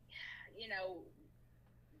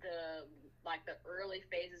 the early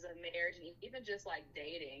phases of marriage and even just like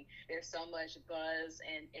dating, there's so much buzz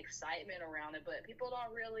and excitement around it, but people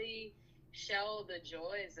don't really show the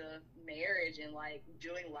joys of marriage and like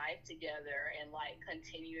doing life together and like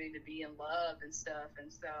continuing to be in love and stuff.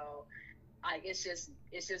 And so like it's just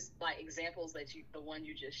like examples that the one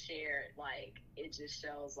you just shared, like it just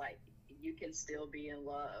shows like you can still be in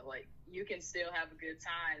love, like you can still have a good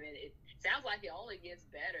time, and it sounds like it only gets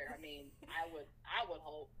better. I mean, I would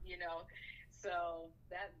hope, so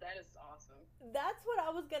that is awesome. That's what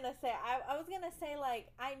I was gonna say. I was gonna say, like,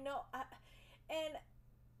 I know, and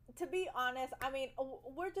to be honest, I mean,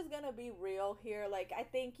 we're just gonna be real here. Like, I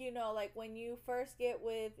think, like when you first get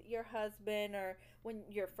with your husband, or when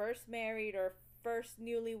you're first married, or first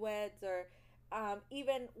newlyweds, or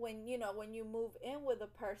even when you move in with a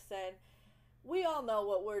person, we all know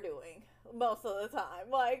what we're doing most of the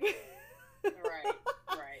time. Like, right,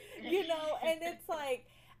 right. And it's like,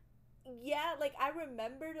 yeah, like I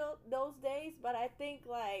remember those days, but I think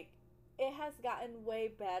like it has gotten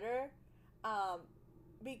way better.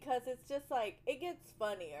 Because it's just like it gets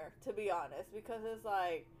funnier, to be honest, because it's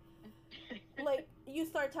like you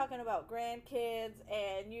start talking about grandkids,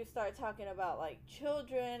 and you start talking about like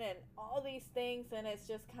children and all these things, and it's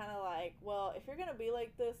just kind of like, well, if you're gonna be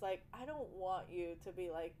like this, like, I don't want you to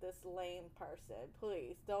be like this lame person.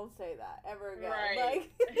 Please don't say that ever again. Right.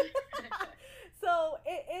 Like, so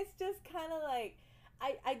it's just kind of like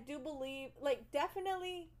I do believe, like,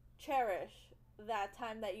 definitely cherish that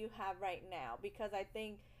time that you have right now, because I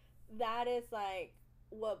think that is like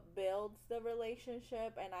what builds the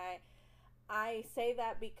relationship. And I say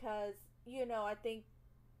that because I think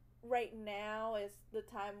right now is the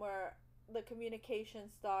time where the communication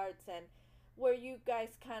starts, and where you guys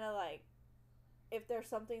kind of like, if there's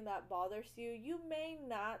something that bothers you, you may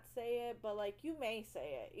not say it, but like you may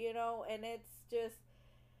say it, and it's just,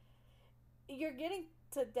 you're getting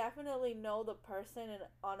to definitely know the person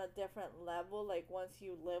on a different level, like once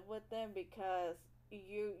you live with them, because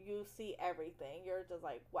you see everything. You're just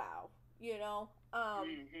like, wow,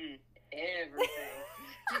 mm-hmm. Everything.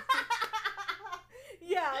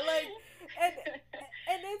 Yeah, like,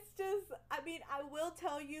 and it's just, I mean, I will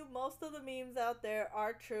tell you, most of the memes out there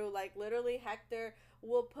are true. Like, literally, Hector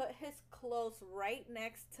will put his clothes right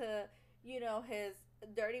next to his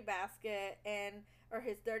dirty basket, or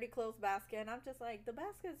his dirty clothes basket, and I'm just like, the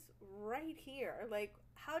basket's right here. Like,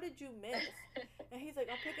 how did you miss? And he's like,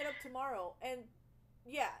 I'll pick it up tomorrow. And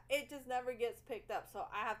yeah, it just never gets picked up, so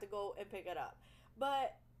I have to go and pick it up.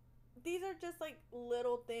 But these are just like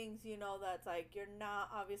little things, that's like you're not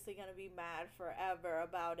obviously going to be mad forever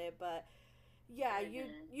about it, but yeah, Hmm.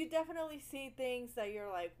 you definitely see things that you're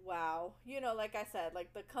like, wow. Like I said,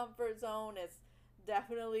 like the comfort zone is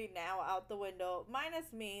definitely now out the window.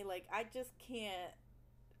 Minus me, like I just can't.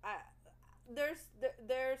 I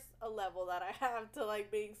there's a level that I have to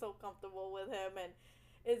like being so comfortable with him, and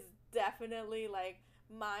it's definitely like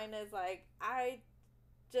mine is like I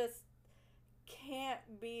just can't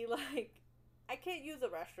be like I can't use a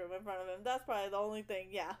restroom in front of him. That's probably the only thing.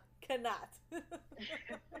 Yeah, cannot.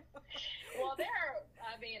 Well, there are,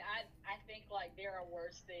 I mean, I think like there are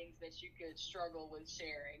worse things that you could struggle with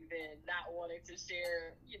sharing than not wanting to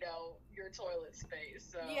share, your toilet space.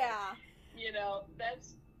 So, Yeah.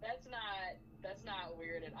 that's not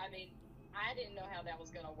weird. And I mean, I didn't know how that was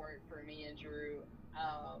going to work for me and Drew.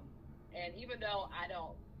 And even though I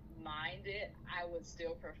don't mind it, I would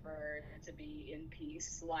still prefer to be in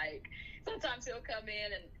peace. Like sometimes he'll come in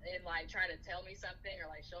and like try to tell me something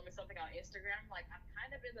or like show me something on Instagram. Like I'm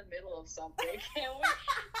kind of in the middle of something.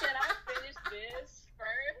 Can I finish this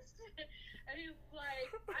first? And he's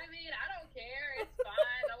like, I mean, I don't care. It's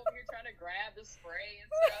fine. I'm over here trying to grab the spray and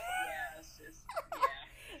stuff. Yeah, it's just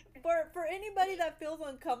yeah. For anybody that feels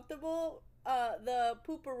uncomfortable, the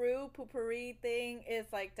poopery thing is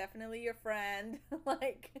like definitely your friend.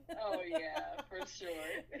 Like, Oh yeah, for sure.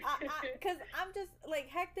 cause I'm just like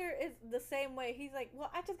Hector is the same way. He's like,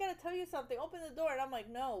 well, I just gotta tell you something. Open the door, and I'm like,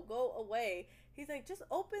 no, go away. He's like, just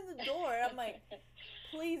open the door. And I'm like,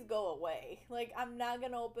 please go away. Like, I'm not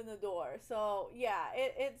gonna open the door. So yeah,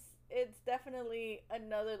 it's definitely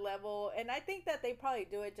another level, and I think that they probably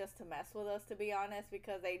do it just to mess with us, to be honest,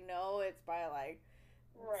 because they know it's probably like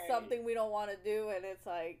Right. something we don't want to do, and it's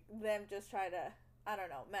like them just trying to, I don't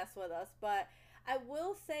know, mess with us. But I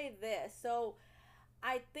will say this. So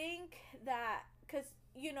I think that because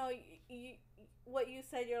what you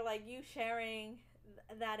said, you're like you sharing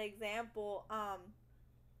that example.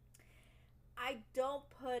 I don't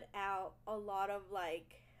put out a lot of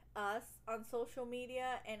like us on social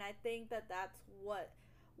media, and I think that that's what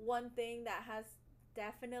one thing that has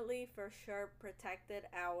definitely for sure protected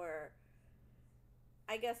our,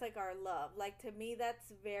 I guess, like our love. Like to me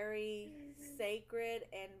that's very Hmm. sacred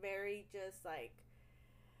and very just like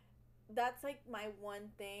that's like my one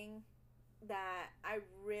thing that I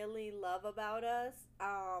really love about us.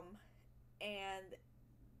 And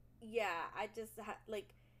yeah, I just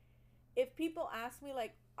like if people ask me,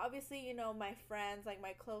 like obviously my friends, like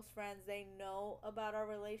my close friends, they know about our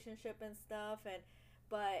relationship and stuff, and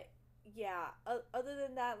but yeah, other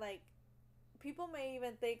than that, like people may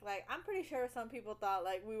even think, like I'm pretty sure some people thought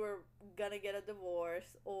like we were gonna get a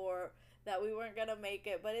divorce or that we weren't gonna make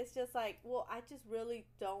it, but it's just like, well, I just really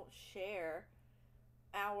don't share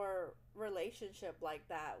our relationship like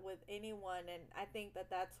that with anyone, and I think that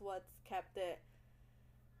that's what's kept it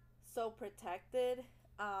so protected.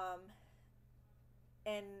 um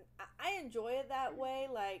and I enjoy it that way.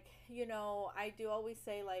 Like, I do always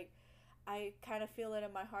say, like, I kind of feel it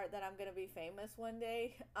in my heart that I'm gonna be famous one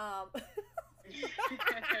day.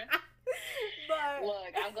 But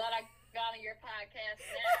Look, I'm glad I got on your podcast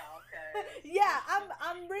now, yeah, cause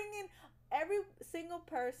I'm bringing every single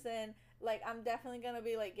person. Like, I'm definitely gonna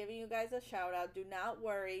be like giving you guys a shout out. Do not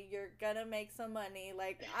worry, you're gonna make some money.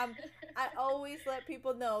 Like, I always let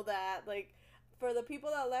people know that. Like, for the people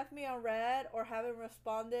that left me on red or haven't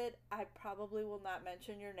responded, I probably will not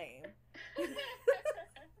mention your name.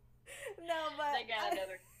 No, but they got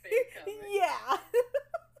another thing coming. yeah.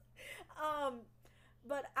 um,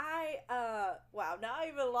 but wow, now I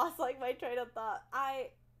even lost like my train of thought. I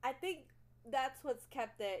think that's what's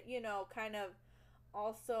kept it, kind of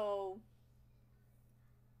also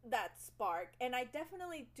that spark. And I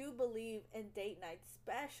definitely do believe in date night,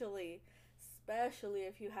 especially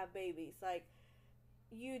if you have babies. Like,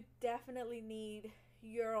 you definitely need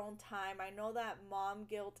your own time. I know that mom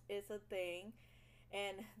guilt is a thing,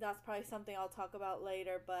 and that's probably something I'll talk about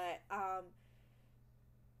later, but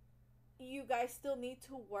you guys still need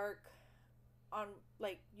to work on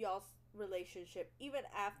like y'all's relationship even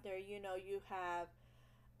after you have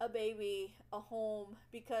a baby, a home,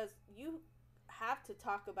 because you have to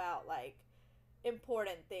talk about like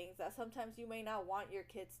important things that sometimes you may not want your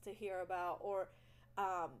kids to hear about, or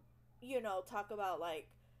um talk about like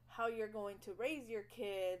how you're going to raise your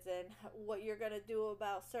kids and what you're going to do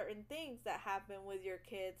about certain things that happen with your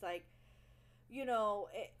kids. Like,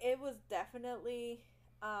 it was definitely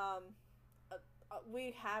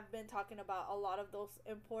we have been talking about a lot of those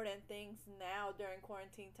important things now during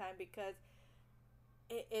quarantine time, because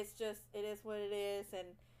it's just, it is what it is. And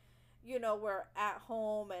we're at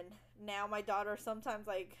home, and now my daughter sometimes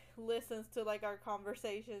like listens to like our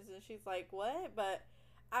conversations, and she's like, what? But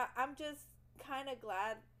I'm just kind of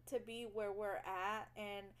glad to be where we're at.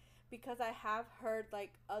 And because I have heard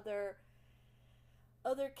like other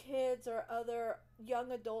kids or other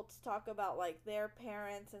young adults talk about like their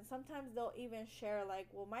parents, and sometimes they'll even share like,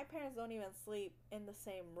 well, my parents don't even sleep in the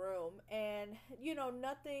same room. And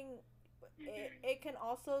nothing, it can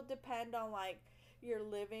also depend on like your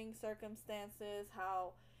living circumstances,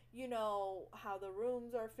 how the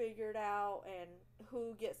rooms are figured out, and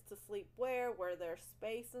who gets to sleep where there's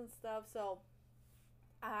space and stuff. So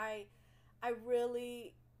I I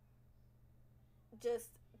really just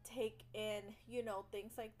take in,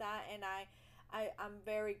 things like that. And I'm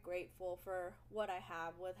very grateful for what I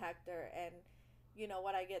have with Hector, and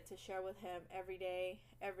what I get to share with him every day,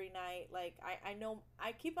 every night. Like I know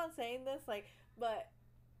I keep on saying this, like, but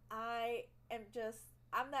I'm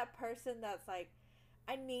that person that's like,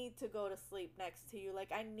 I need to go to sleep next to you.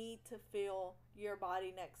 Like I need to feel your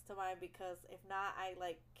body next to mine, because if not, I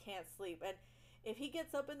like can't sleep. And if he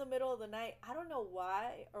gets up in the middle of the night, I don't know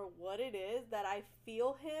why or what it is that I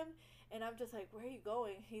feel him, and I'm just like, where are you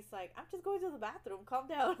going? He's like, I'm just going to the bathroom. Calm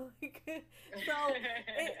down. Like, so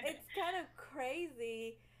it's kind of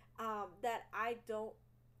crazy, that I don't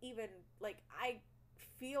even like, I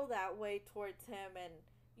feel that way towards him. And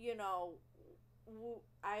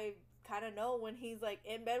I kind of know when he's like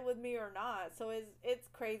in bed with me or not. So it's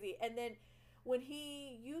crazy. And then when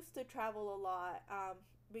he used to travel a lot,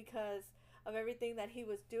 because of everything that he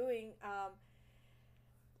was doing,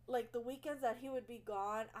 like the weekends that he would be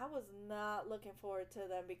gone, I was not looking forward to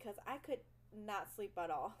them, because I could not sleep at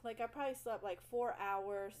all. Like I probably slept like 4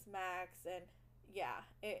 hours max. And yeah,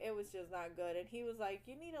 it was just not good. And he was like,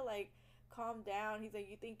 you need to like calm down. He's like,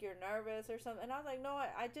 you think you're nervous or something? And I was like, no,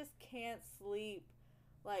 I just can't sleep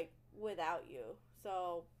like without you.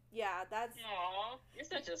 So yeah, that's Aw, you're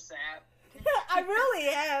such a sap. I really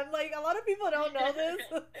am. Like a lot of people don't know this.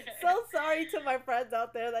 So sorry to my friends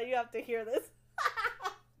out there that you have to hear this.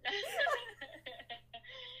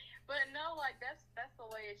 But no, like that's the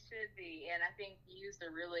way it should be. And I think you used a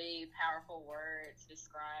really powerful word to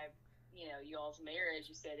describe, you all's marriage.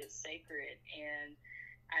 You said it's sacred, and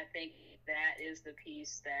I think that is the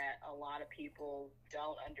piece that a lot of people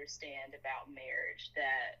don't understand about marriage,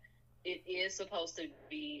 that it is supposed to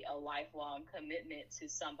be a lifelong commitment to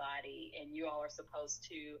somebody, and you all are supposed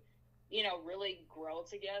to, really grow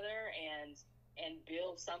together and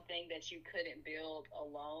build something that you couldn't build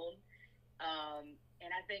alone. And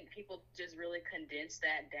I think people just really condense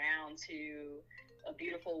that down to a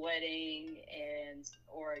beautiful wedding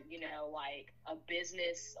or like a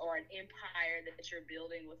business or an empire that you're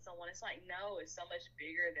building with someone. It's like, no, it's so much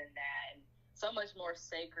bigger than that, and so much more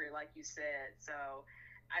sacred, like you said. So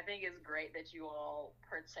I think it's great that you all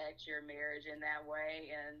protect your marriage in that way.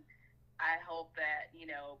 And I hope that,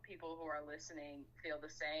 people who are listening feel the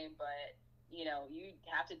same. But, you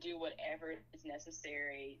have to do whatever is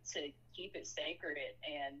necessary to keep it sacred.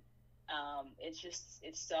 And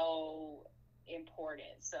it's so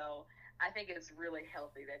important. So I think it's really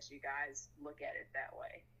healthy that you guys look at it that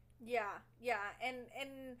way. Yeah, yeah.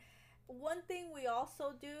 And one thing we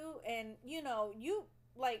also do, and you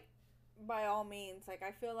like, by all means, like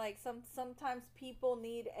I feel like sometimes people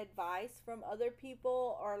need advice from other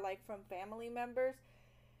people or like from family members,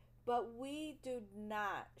 but we do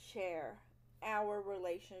not share our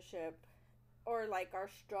relationship or like our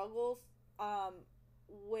struggles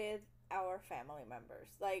with our family members.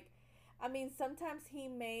 Like, I mean, sometimes he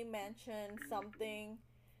may mention something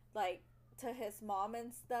like to his mom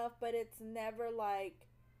and stuff, but it's never like,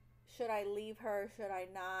 should I leave her, should I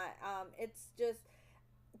not? It's just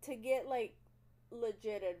to get like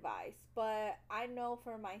legit advice. But I know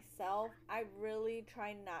for myself, I really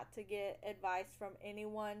try not to get advice from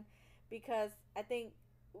anyone, because I think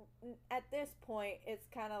at this point it's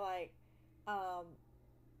kind of like,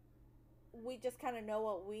 we just kind of know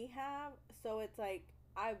what we have. So it's like,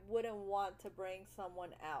 I wouldn't want to bring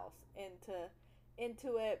someone else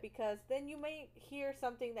into it, because then you may hear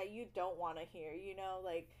something that you don't want to hear,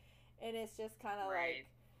 like. And it's just kind of Right.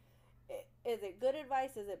 like, is it good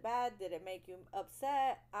advice? Is it bad? Did it make you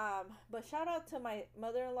upset? But shout out to my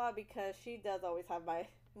mother-in-law, because she does always have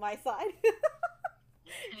my side.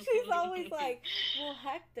 She's always like, well,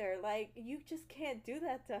 Hector, like, you just can't do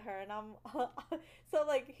that to her. And I'm so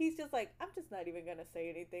like, he's just like, I'm just not even gonna say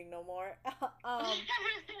anything no more.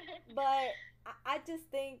 But I just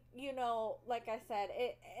think, like I said,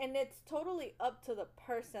 and it's totally up to the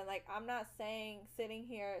person. Like, I'm not sitting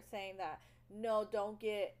here saying that no, don't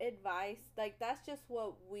get advice. Like, that's just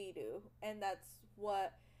what we do, and that's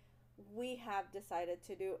what we have decided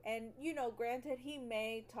to do. And granted, he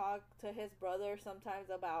may talk to his brother sometimes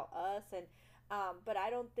about us, and but I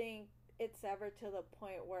don't think it's ever to the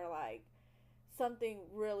point where like something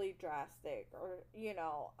really drastic, or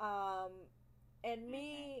and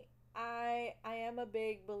me, I am a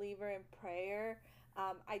big believer in prayer.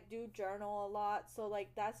 I do journal a lot, so like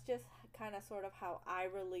that's just kind of sort of how I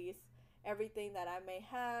release everything that I may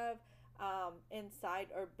have inside,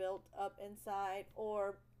 or built up inside.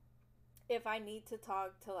 Or if I need to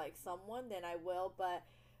talk to like someone, then I will. But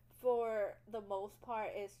for the most part,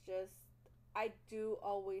 it's just I do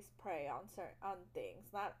always pray on certain on things,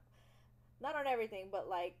 not on everything, but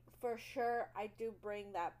like for sure I do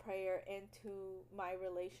bring that prayer into my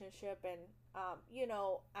relationship, and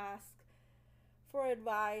ask for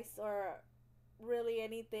advice, or really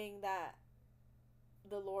anything that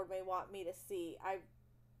the Lord may want me to see. I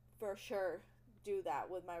for sure do that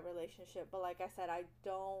with my relationship. But like I said, I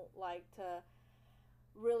don't like to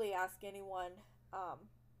really ask anyone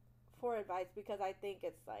for advice, because I think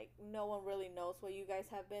it's like no one really knows what you guys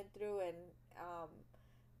have been through, and um,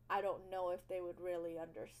 I don't know if they would really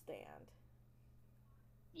understand.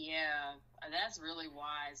 Yeah, that's really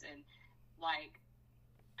wise. And like,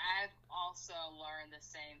 I've also learned the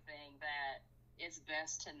same thing, that it's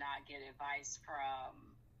best to not get advice from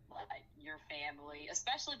like your family,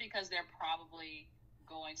 especially because they're probably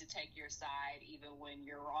going to take your side even when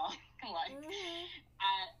you're wrong. Like, Mm-hmm.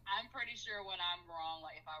 I'm pretty sure when I'm wrong,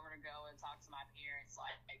 like if I were to go and talk to my parents,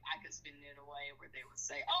 like I could spin it away where they would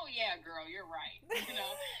say, "Oh yeah, girl, you're right,"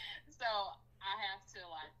 So I have to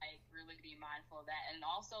like really be mindful of that. And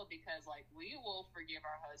also because like we will forgive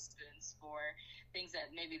our husbands for things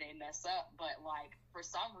that maybe they mess up, but like for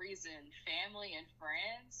some reason, family and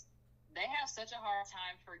friends, they have such a hard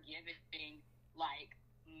time forgiving like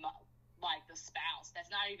like the spouse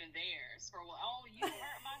that's not even theirs for, well, oh, you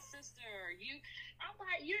hurt my sister. I'm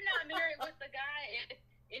like, you're not married with the guy.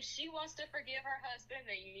 If she wants to forgive her husband,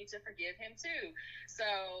 then you need to forgive him too.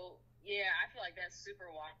 So yeah, I feel like that's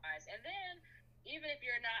super wise. And then even if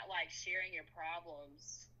you're not like sharing your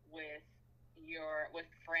problems with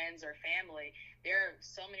friends or family, there are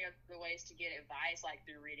so many other ways to get advice, like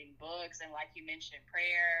through reading books, and like you mentioned,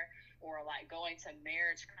 prayer, or like going to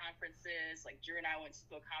marriage conferences. Like Drew and I went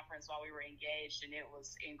to a conference while we were engaged, and it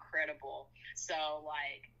was incredible. So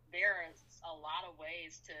like there's a lot of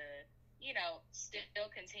ways to still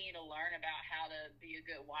continue to learn about how to be a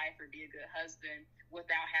good wife or be a good husband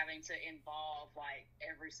without having to involve like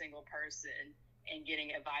every single person, and getting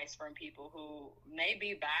advice from people who may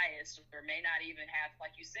be biased or may not even have,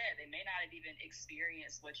 like you said, they may not have even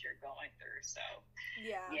experienced what you're going through. So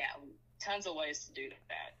Yeah. yeah, tons of ways to do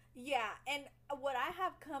that. Yeah, and what I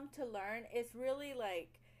have come to learn is really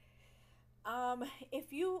like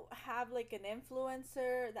if you have like an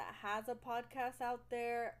influencer that has a podcast out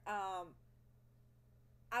there,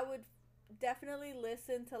 I would definitely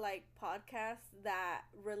listen to like podcasts that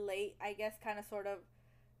relate, I guess, kind of sort of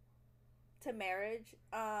to marriage.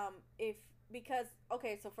 If Because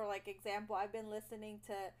okay, so for like example, I've been listening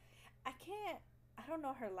to, I can't, I don't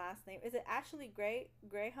know her last name. Is it Ashley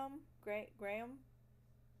Graham?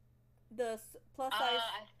 The plus size,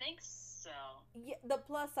 I think so. yeah, the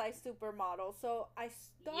plus size supermodel. So I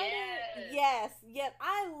started, Yes. yes, yet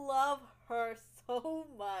I love her so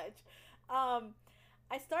much. Um,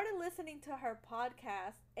 I started listening to her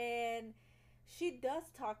podcast, and she does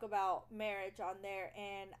talk about marriage on there.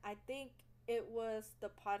 And I think it was the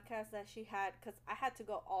podcast that she had, because I had to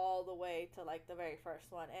go all the way to like the very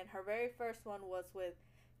first one. And her very first one was with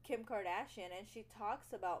Kim Kardashian, and she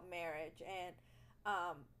talks about marriage. And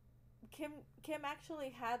um, Kim actually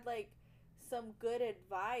had like some good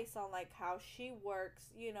advice on like how she works,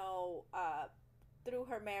 through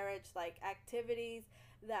her marriage, like activities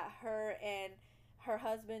that her and her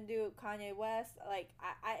husband do, Kanye West. Like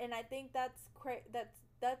and I think that's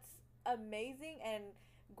amazing and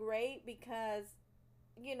great, because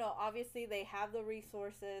obviously they have the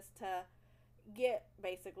resources to get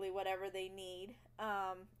basically whatever they need,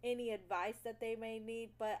 any advice that they may need.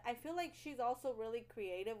 But I feel like she's also really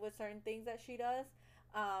creative with certain things that she does.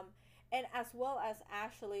 um, and as well as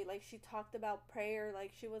Ashley, like she talked about prayer.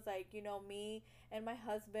 Like she was like, me and my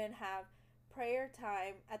husband have prayer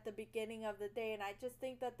time at the beginning of the day, and I just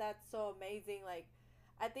think that that's so amazing. Like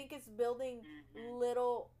I think it's building Mm-hmm.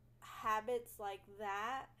 little habits like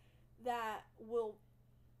that will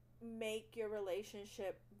make your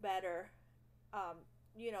relationship better, um,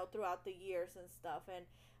 throughout the years and stuff. And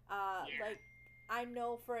Yeah. like I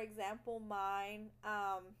know, for example, mine,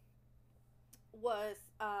 was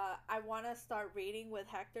I want to start reading with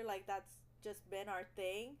Hector. Like that's just been our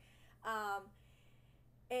thing. Um,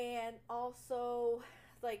 and also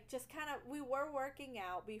like just kind of we were working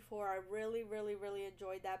out before. I really really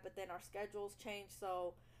enjoyed that, but then our schedules changed,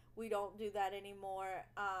 so we don't do that anymore.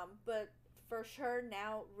 But for sure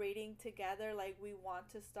now reading together, like we want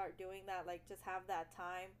to start doing that, like just have that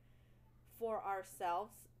time for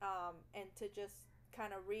ourselves, and to just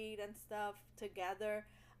kind of read and stuff together,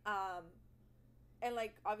 um, and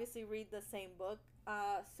like obviously read the same book.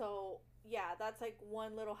 So yeah, that's like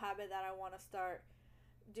one little habit that I want to start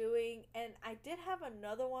doing. And I did have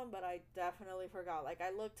another one, but I definitely forgot. Like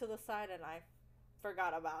I looked to the side and I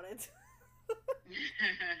forgot about it.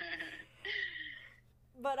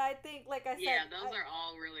 But I think, like I said, Yeah, those are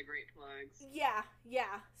all really great plugs. yeah,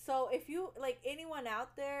 yeah. So if you like anyone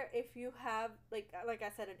out there, if you have like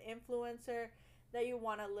I said, an influencer that you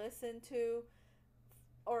want to listen to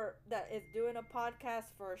or that is doing a podcast,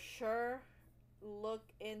 for sure look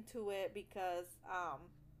into it, because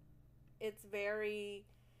it's very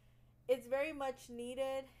it's very much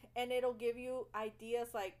needed, and it'll give you ideas.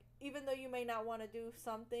 Like even though you may not want to do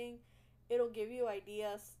something, it'll give you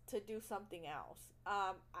ideas to do something else.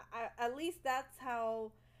 At least that's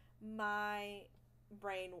how my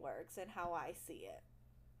brain works and how I see it.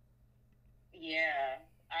 Yeah,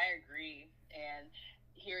 I agree. And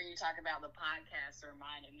hearing you talk about the podcast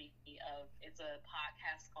reminded me of it's a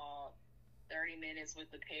podcast called 30 Minutes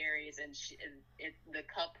with the Perrys, and the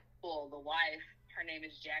couple, the wife, her name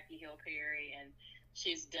is Jackie Hill Perry, and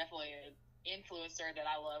she's definitely an influencer that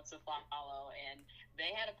I love to follow. And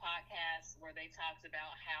they had a podcast where they talked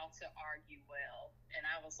about how to argue well, and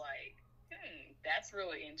I was like, that's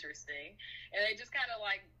really interesting. And they just kind of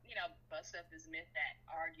like, bust up this myth that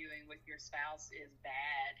arguing with your spouse is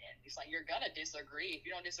bad. And it's like, you're going to disagree. If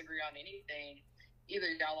you don't disagree on anything,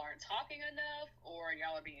 either y'all aren't talking enough or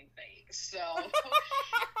y'all are being fake. So,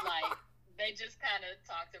 like, they just kind of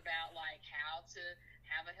talked about, like, how to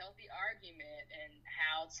have a healthy argument and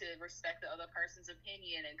how to respect the other person's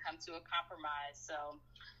opinion and come to a compromise. So,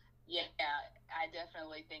 yeah, I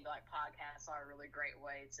definitely think like podcasts are a really great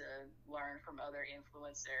way to learn from other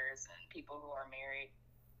influencers and people who are married.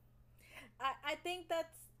 I think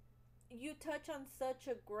that's you touch on such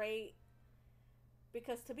a great,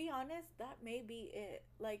 because to be honest, that may be it.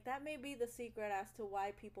 Like that may be the secret as to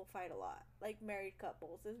why people fight a lot. Like married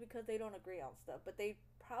couples is because they don't agree on stuff, but they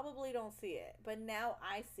probably don't see it. But now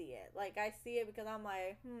I see it. Like I see it because I'm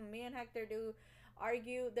like, me and Hector do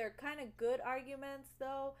argue. They're kind of good arguments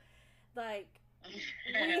though. Like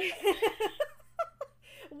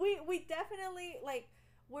we we definitely like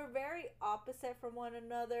we're very opposite from one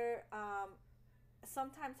another.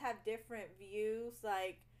 Sometimes have different views,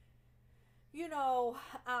 like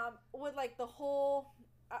with like the whole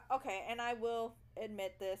okay, and I will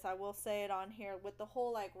admit this, I will say it on here, with the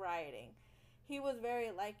whole like rioting. He was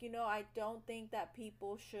very like, I don't think that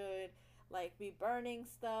people should like be burning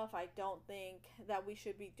stuff. I don't think that we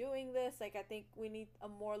should be doing this. Like I think we need a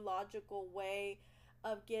more logical way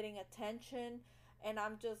of getting attention. And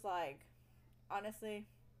I'm just like, honestly,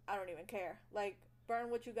 I don't even care. Like burn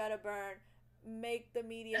what you got to burn. Make the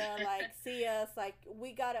media like see us, like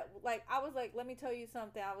we gotta, like I was like, let me tell you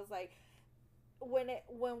something. I was like,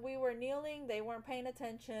 when we were kneeling, they weren't paying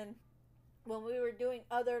attention. When we were doing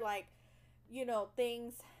other like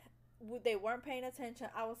things, they weren't paying attention.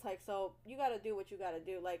 I was like, so you gotta do what you gotta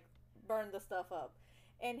do, like burn the stuff up.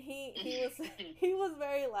 And he was he was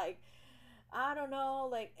very like, I don't know,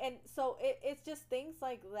 like. And so it's just things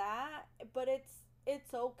like that, but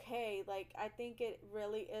it's okay. Like I think it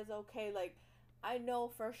really is okay. Like I know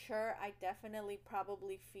for sure I definitely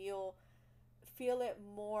probably feel it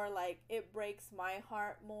more. Like it breaks my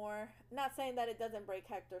heart more. Not saying that it doesn't break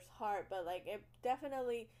Hector's heart, but like it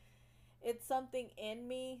definitely, it's something in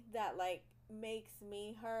me that like makes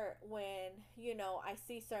me hurt when I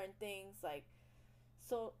see certain things, like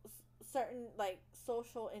so certain like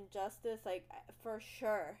social injustice, like for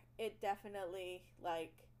sure it definitely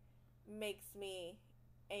like makes me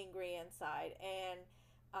angry inside. And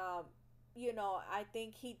um I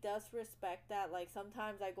think he does respect that. Like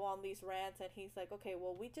sometimes I go on these rants and he's like, okay,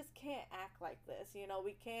 well, we just can't act like this.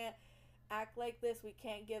 We can't act like this. We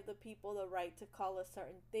can't give the people the right to call us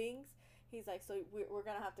certain things. He's like, so we're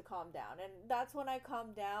gonna have to calm down. And that's when I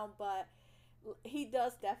calm down. But he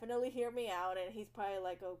does definitely hear me out, and he's probably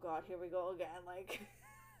like, oh god, here we go again. Like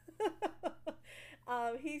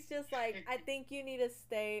he's just like, I think you need to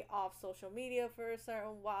stay off social media for a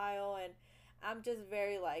certain while. And I'm just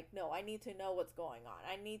very like, no, I need to know what's going on.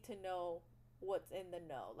 I need to know what's in the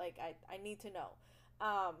know. Like I need to know.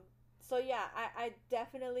 So yeah, I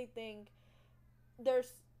definitely think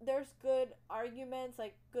there's good arguments,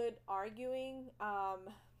 like good arguing.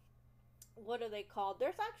 What are they called?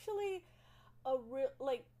 There's actually a real,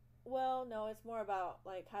 like, well, no, it's more about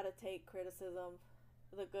like how to take criticism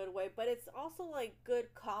the good way, but it's also like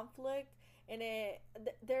good conflict. And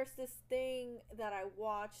there's this thing that I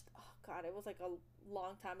watched, oh god, it was like a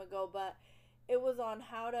long time ago, but it was on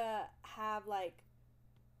how to have like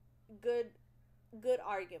good good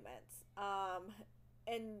arguments,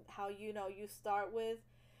 and how, you start with,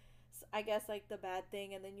 I guess, like the bad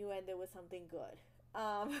thing, and then you end it with something good.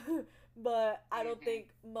 But I don't Mm-hmm. think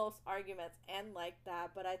most arguments end like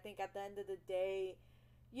that. But I think at the end of the day,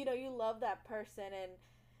 you love that person, and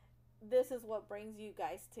this is what brings you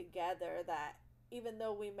guys together. That even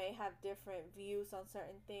though we may have different views on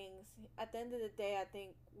certain things, at the end of the day, I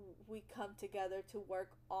think we come together to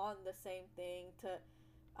work on the same thing, to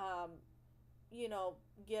um,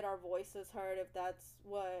 get our voices heard, if that's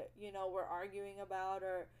what, we're arguing about,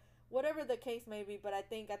 or whatever the case may be. But I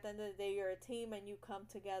think at the end of the day, you're a team, and you come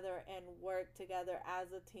together and work together as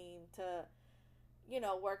a team to,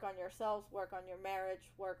 work on yourselves, work on your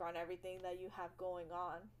marriage, work on everything that you have going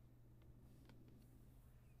on.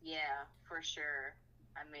 Yeah, for sure.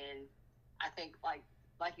 I mean, I think like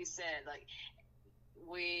you said, like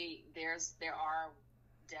there are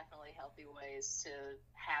definitely healthy ways to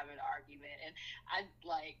have an argument. And I,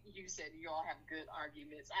 like you said, you all have good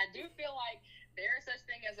arguments. I do feel like there is such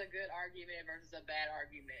thing as a good argument versus a bad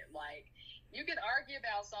argument. Like, you can argue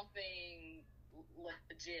about something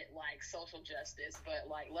legit like social justice, but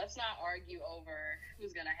like, let's not argue over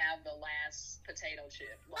who's gonna have the last potato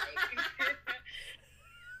chip. Like, like,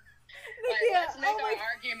 Nikia, let's make oh our my,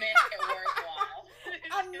 argument worthwhile.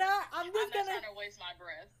 I'm I'm just not gonna, trying to waste my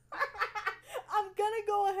breath. I'm gonna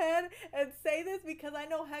go ahead and say this because I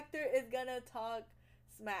know Hector is gonna talk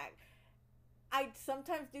smack. I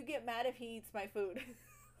sometimes do get mad if he eats my food.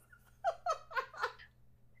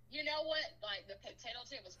 You know what? Like, the potato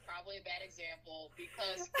chip was probably a bad example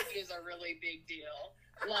because food is a really big deal.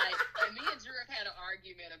 Like, and me and Drew have had an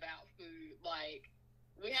argument about food. Like,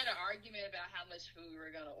 we had an argument about how much food we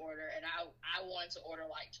were gonna order, and I wanted to order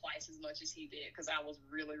like twice as much as he did because I was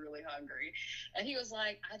really really hungry, and he was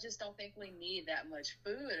like, I just don't think we need that much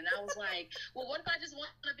food, and I was like, well, what if I just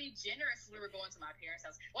want to be generous? We were going to my parents'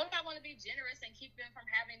 house. What if I want to be generous and keep them from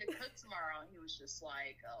having to cook tomorrow? And he was just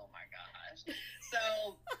like, oh my gosh.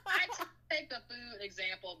 So I take the food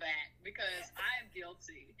example back because I am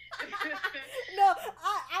guilty. No,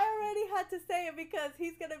 I already had to say it because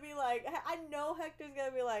he's gonna be like, I know Hector's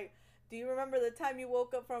gonna be like, do you remember the time you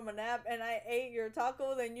woke up from a nap and I ate your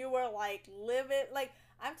tacos and you were like livid? Like,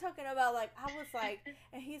 I'm talking about, like, I was like,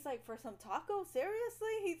 and he's like, for some tacos? Seriously?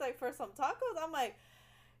 He's like, for some tacos? I'm like,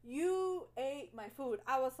 you ate my food.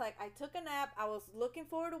 I was like, I took a nap. I was looking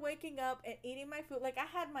forward to waking up and eating my food. Like, I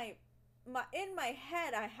had my in my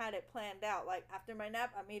head, I had it planned out. Like, after my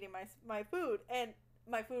nap, I'm eating my food, and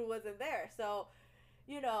my food wasn't there. So,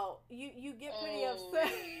 you get pretty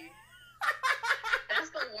upset. Oh,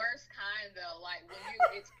 that's the worst kind though. Like, when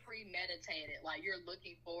it's premeditated. Like, you're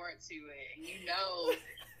looking forward to it, and you know,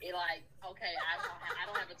 it like, okay, I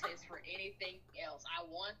don't have a taste for anything else. I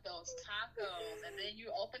want those tacos, and then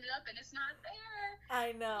you open it up and it's not there.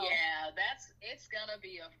 I know. Yeah, it's gonna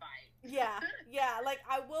be a fight. Yeah, yeah. Like,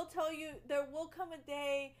 I will tell you, there will come a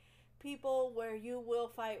day, people, where you will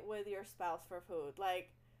fight with your spouse for food. Like,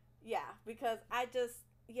 yeah, because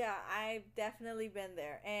yeah, I've definitely been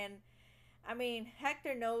there. And I mean,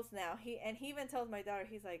 Hector knows now. He even tells my daughter,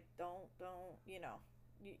 he's like, don't,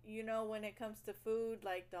 when it comes to food,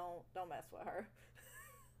 like, don't mess with her.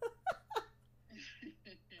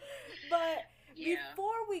 But Yeah.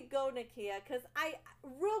 before we go, Nakia, because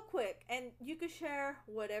real quick, and you could share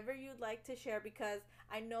whatever you'd like to share, because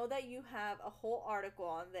I know that you have a whole article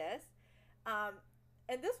on this. Um,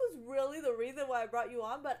 and this was really the reason why I brought you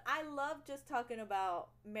on, but I love just talking about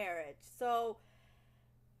marriage. So,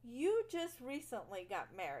 you just recently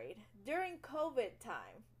got married during COVID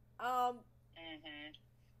time. Um, Mhm.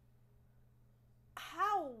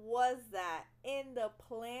 how was that in the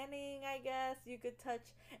planning? I guess you could touch,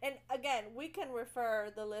 and again, we can refer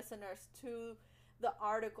the listeners to the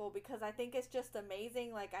article because I think it's just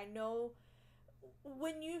amazing. Like, I know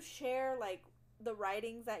when you share like the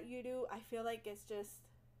writings that you do, I feel like it's just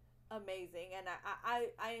amazing, and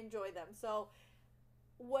I enjoy them. So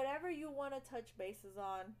whatever you want to touch bases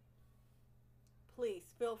on, please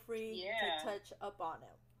feel free to Yeah. touch up on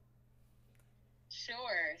it.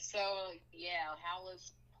 Sure. So, yeah, how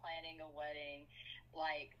was planning a wedding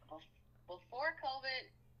like before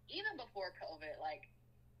COVID? Even before COVID, like,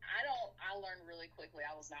 I learned really quickly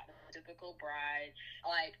I was not the typical bride.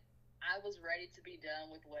 Like, I was ready to be done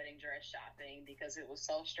with wedding dress shopping because it was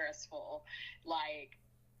so stressful. Like,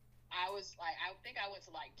 I was like, I think I went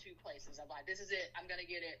to like 2 places. I'm like, this is it. I'm gonna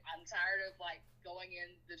get it. I'm tired of like going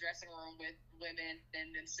in the dressing room with women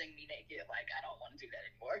and then seeing me naked. Like, I don't want to do that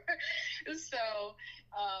anymore. So,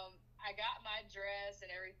 I got my dress and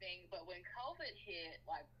everything. But when COVID hit,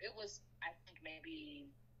 like, it was, I think maybe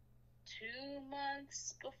 2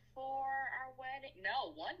 months before our wedding.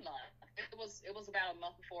 No, 1 month. It was about a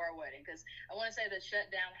month before our wedding, because I want to say the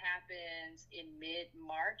shutdown happened in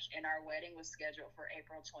mid-March and our wedding was scheduled for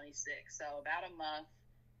April 26th. So about a month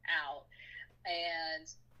out, and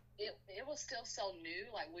it was still so new.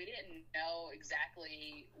 Like, we didn't know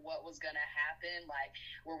exactly what was gonna happen. Like,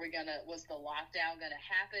 was the lockdown gonna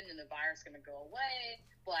happen and the virus gonna go away?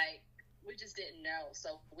 Like, we just didn't know.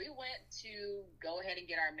 So we went to go ahead and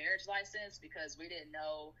get our marriage license because we didn't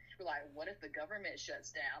know. We're like, what if the government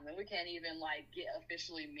shuts down? Then we can't even like get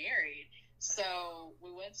officially married. So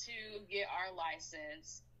we went to get our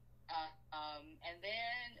license. And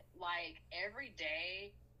then like every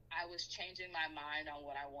day I was changing my mind on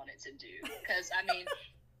what I wanted to do. Because I mean,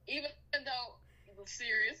 even though,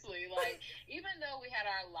 seriously, like, even though we had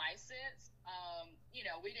our license,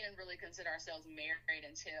 we didn't really consider ourselves married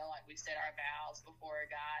until like we said our vows before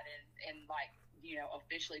God and like,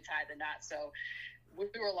 officially tied the knot. So we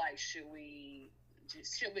were like, should we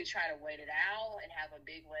try to wait it out and have a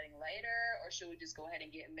big wedding later, or should we just go ahead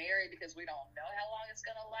and get married because we don't know how long it's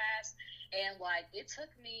gonna last? And like, it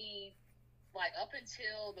took me like up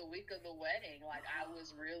until the week of the wedding, like I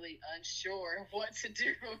was really unsure of what to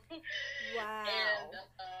do. Wow. And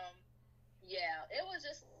yeah, it was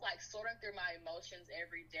just like sorting through my emotions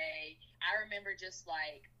every day. I remember just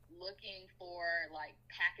like looking for like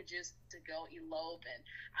packages to go elope, and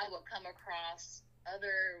I would come across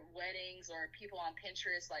other weddings or people on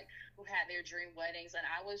Pinterest like who had their dream weddings, and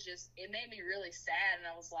I was just, it made me really sad.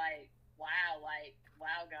 And I was like, wow,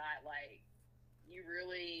 God, like, you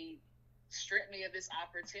really stripped me of this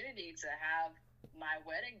opportunity to have my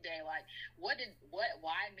wedding day. Like,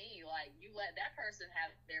 why me? Like, you let that person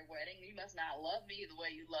have their wedding, you must not love me the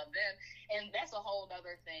way you love them. And that's a whole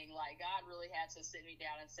other thing. Like, God really had to sit me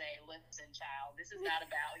down and say, listen, child, this is not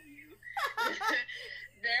about you.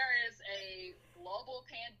 There is a global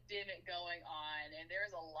pandemic going on, and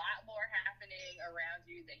there's a lot more happening around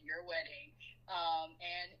you than your wedding.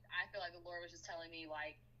 And I feel like the Lord was just telling me,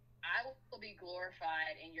 like, I will be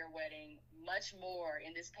glorified in your wedding much more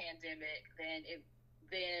in this pandemic than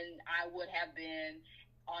I would have been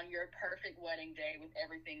on your perfect wedding day with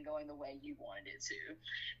everything going the way you wanted it to.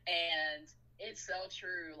 And it's so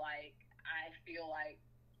true. Like, I feel like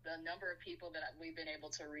the number of people that we've been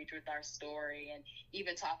able to reach with our story, and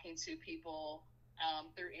even talking to people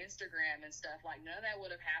through Instagram and stuff, like, none of that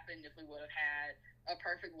would have happened if we would have had a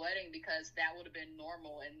perfect wedding, because that would have been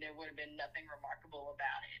normal and there would have been nothing remarkable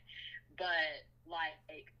about it. But like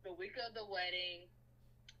the week of the wedding,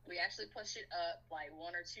 we actually pushed it up like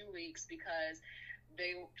 1 or 2 weeks because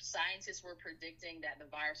scientists were predicting that the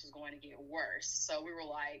virus was going to get worse. So we were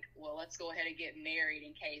like, well, let's go ahead and get married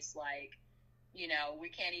in case, like,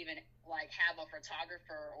 we can't even like have a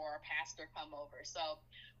photographer or a pastor come over. So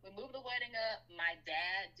we moved the wedding up. My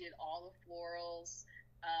dad did all the florals,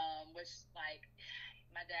 which, like,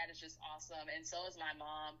 my dad is just awesome. And so is my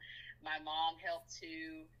mom. My mom helped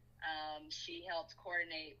too. She helped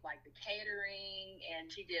coordinate like the catering, and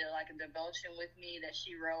she did like a devotion with me that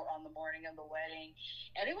she wrote on the morning of the wedding.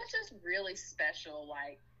 And it was just really special.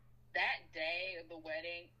 Like, that day of the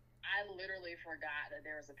wedding, I literally forgot that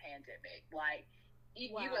there was a pandemic. Like,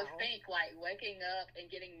 Wow. you would think like waking up and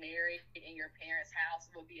getting married in your parents' house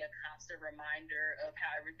would be a constant reminder of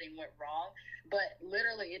how everything went wrong. But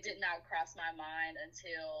literally, it did not cross my mind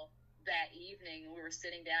until that evening. We were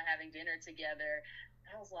sitting down having dinner together.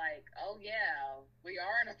 I was like, oh yeah, we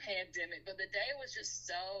are in a pandemic. But the day was just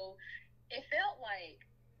so, it felt like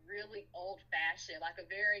really old-fashioned, like a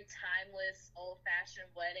very timeless, old-fashioned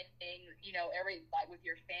wedding, like with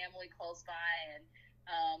your family close by, and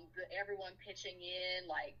everyone pitching in,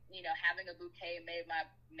 like, having a bouquet made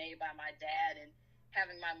by my dad, and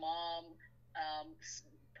having my mom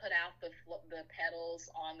put out the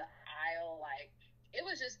petals on the aisle. Like, it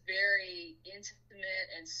was just very intimate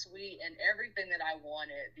and sweet and everything that I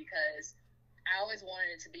wanted, because I always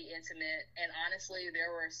wanted it to be intimate. And honestly,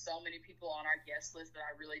 there were so many people on our guest list that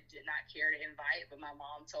I really did not care to invite, but my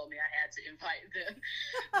mom told me I had to invite them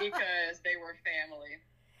because they were family.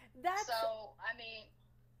 So, I mean,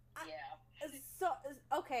 yeah. So,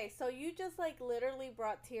 okay, so you just like literally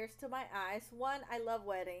brought tears to my eyes. One, I love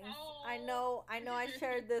weddings. Oh. I know I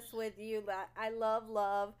shared this with you, that I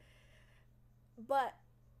love, but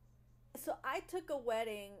So I took a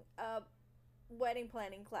wedding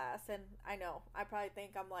planning class, and I know I probably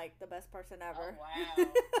think I'm like the best person Oh ever. wow.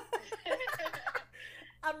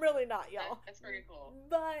 I'm really not, y'all. That's pretty cool.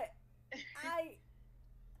 But I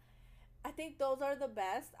I think those are the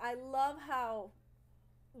best. I love how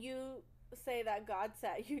you say that God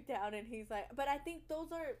sat you down and he's like, but I think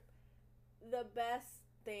those are the best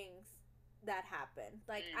things that happen.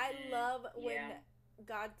 Like I Mm-hmm. love when Yeah.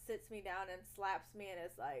 God sits me down and slaps me and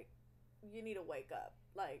is like, you need to wake up.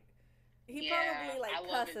 Like he Yeah, probably I like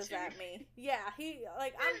love it cusses too. at me. Yeah, he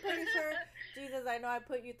like I'm pretty sure Jesus, I know I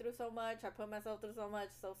put you through so much. I put myself through so much.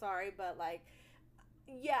 So sorry, but like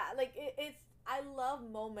yeah, like it's I love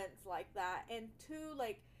moments like that. And two,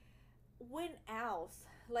 like when else?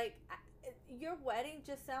 Like your wedding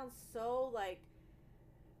just sounds so like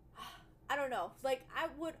I don't know. Like I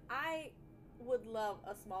would love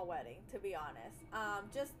a small wedding to be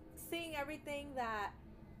honest. Just seeing everything that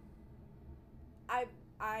I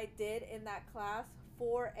I did in that class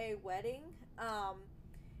for a wedding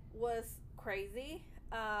was crazy.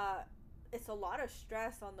 It's a lot of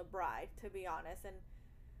stress on the bride to be honest, and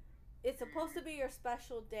it's supposed to Mm, be your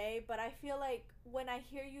special day, but I feel like when I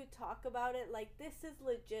hear you talk about it, like this is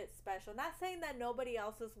legit special. Not saying that nobody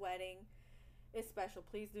else's wedding is special.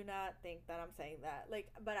 Please do not think that I'm saying that. Like,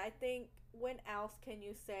 but I think when else can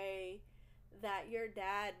you say that your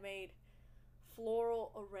dad made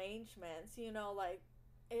floral arrangements? You know, like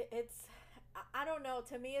it's I don't know.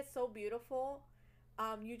 To me, it's so beautiful.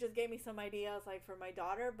 You just gave me some ideas like for my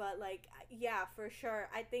daughter, but like yeah, for sure.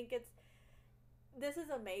 I think it's this is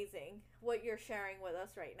amazing what you're sharing with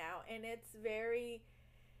us right now, and it's very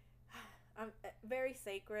very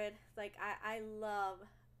sacred. Like I love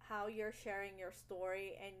how you're sharing your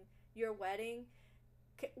story and your wedding.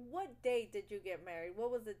 What date did you get married?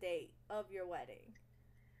 What was the date of your wedding?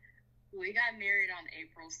 we got married on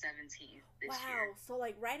April 17th this Wow, year. so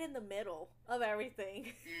like right in the middle of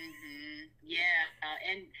everything. Yeah,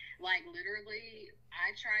 and like literally,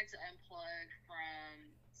 I tried to unplug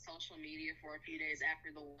from social media for a few days after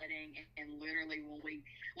the wedding, and literally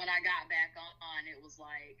when I got back on, it was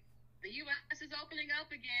like the U.S. is opening up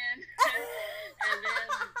again, and then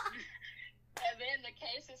and then the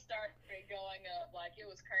cases started going up like it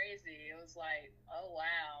was crazy. It was like, oh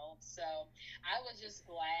wow. So I was just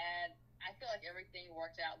glad. I feel like everything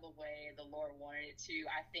worked out the way the Lord wanted it to.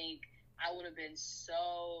 I think I would have been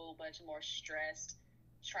so much more stressed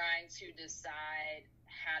trying to decide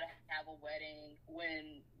how to have a wedding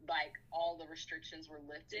when like all the restrictions were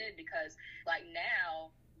lifted, because like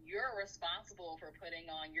now you're responsible for putting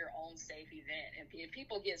on your own safe event, and if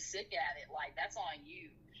people get sick at it, like that's on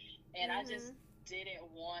you. And I just Mhm.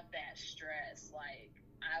 didn't want that stress. Like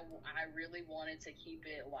I really wanted to keep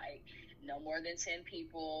it like no more than 10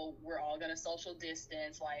 people. We're all gonna social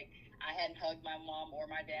distance. Like I hadn't hugged my mom or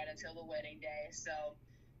my dad until the wedding day. So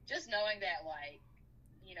just knowing that like,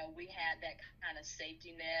 you know, we had that kind of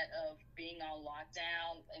safety net of being on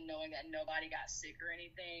lockdown and knowing that nobody got sick or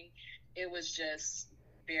anything, it was just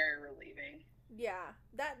very relieving. Yeah,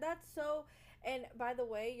 that's so. And by the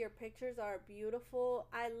way, your pictures are beautiful.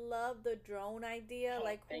 I love the drone idea. Oh,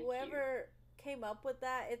 Like thank you. whoever came up with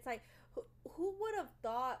that, it's like who would have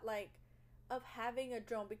thought like of having a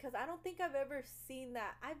drone? Because I don't think I've ever seen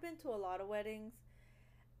that. I've been to a lot of weddings.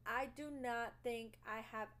 I do not think I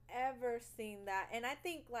have ever seen that. And I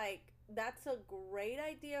think like that's a great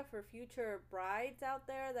idea for future brides out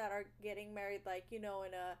there that are getting married like, you know,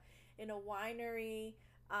 in a winery,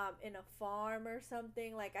 in a farm or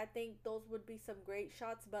something. Like I think those would be some great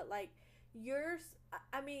shots, but like yours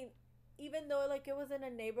I mean, even though like it was in a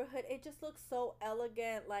neighborhood, it just looks so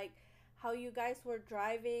elegant like how you guys were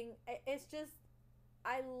driving. It's just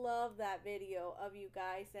I love that video of you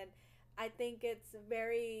guys, and I think it's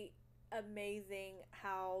very amazing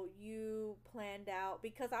how you planned out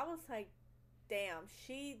because I was like, damn,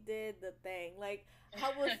 she did the thing. Like I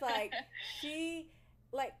was like, she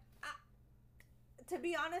like to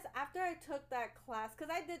be honest, after I took that class,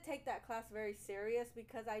 because I did take that class very serious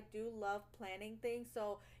because I do love planning things.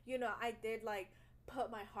 So, you know, I did like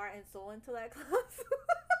put my heart and soul into that class.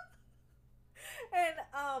 And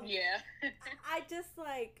Yeah. I just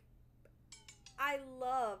like I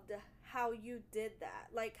loved how you did that.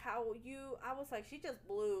 Like how you I was like she just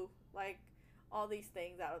blew like all these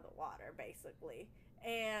things out of the water basically.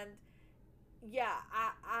 And yeah,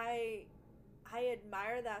 I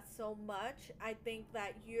admire that so much. I think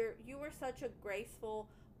that you were such a graceful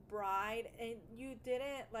bride and you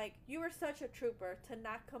didn't like you were such a trooper to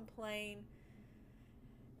not complain.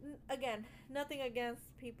 Again, nothing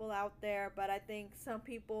against people out there, but I think some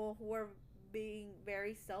people were being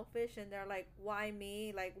very selfish, and they're like, why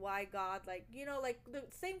me? Like, why God? Like, you know, like the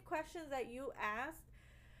same questions that you asked,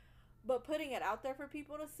 but putting it out there for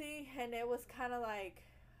people to see. And it was kind of like,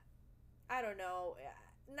 I don't know,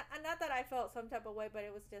 not that I felt some type of way, but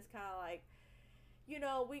it was just kind of like, you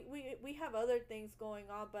know, we have other things going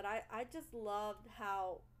on, but I just loved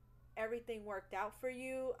how everything worked out for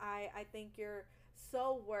you. I think you're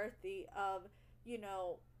so worthy of, you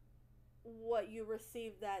know, what you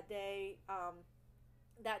received that day,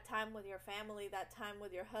 that time with your family, that time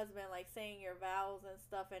with your husband, like saying your vows and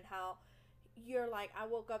stuff, and how you're like, I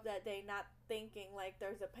woke up that day not thinking like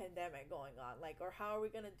there's a pandemic going on, like, or how are we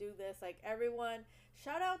gonna do this? Like, everyone,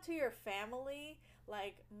 shout out to your family,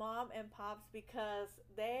 like mom and pops, because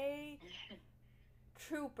they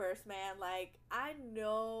troopers, man. Like, I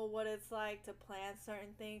know what it's like to plan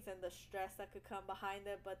certain things and the stress that could come behind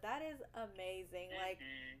it, but that is amazing. Like,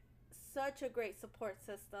 such a great support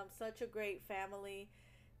system, such a great family.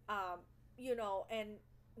 um you know, and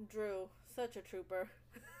Drew, such a trooper.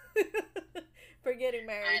 For getting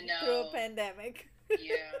married through a pandemic.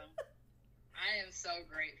 Yeah. I am so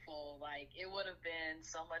grateful. Like, it would have been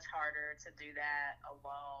so much harder to do that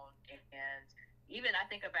alone. And even I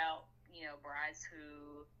think about, you know, brides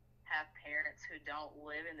who have parents who don't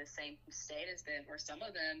live in the same state as them, or some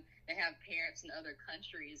of them, they have parents in other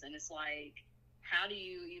countries. And it's like, how do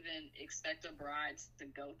you even expect a bride to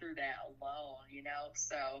go through that alone, you know?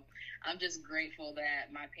 So I'm just grateful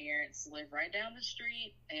that my parents live right down the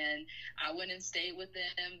street, and I went and stayed with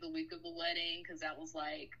them the week of the wedding, because that was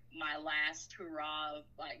like my last hurrah of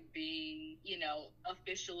like being, you know,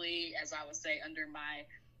 officially, as I would say, under my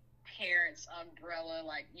parents' umbrella.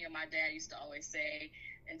 Like, you know, my dad used to always say,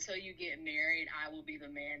 until you get married, I will be the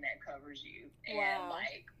man that covers you. Wow. And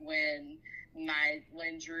like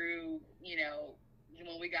when Drew, you know,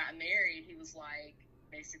 when we got married, he was like,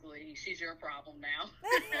 basically, she's your problem now.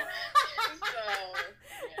 So,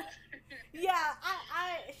 yeah,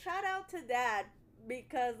 I shout out to Dad,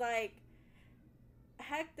 because like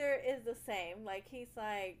Hector is the same. Like, he's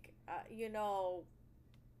like, you know,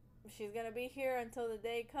 she's gonna be here until the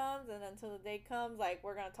day comes, and until the day comes, like,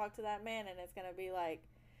 we're gonna talk to that man, and it's gonna be like,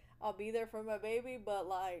 I'll be there for my baby, but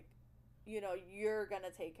like, you know, you're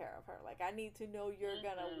gonna take care of her. Like, I need to know you're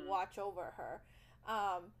gonna watch over her.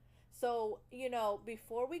 So, you know,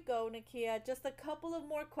 before we go, Nakia, just a couple of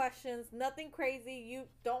more questions. Nothing crazy. You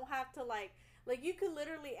don't have to like you could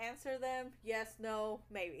literally answer them yes, no,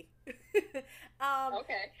 maybe.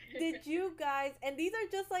 Okay. Did you guys, and these are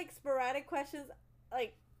just like sporadic questions,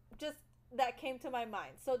 like just that came to my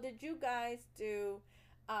mind. So did you guys do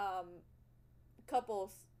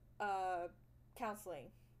couples counseling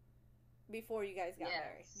before you guys got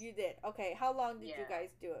married? You did. Okay. How long did you guys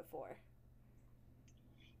do it for?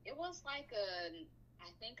 It was like I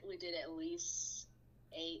think we did at least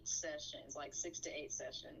 8 sessions, like 6 to 8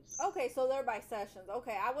 sessions. Okay, so they're by sessions.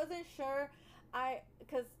 Okay, I wasn't sure.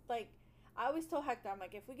 Because like, I always told Hector, I'm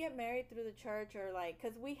like, if we get married through the church, or like,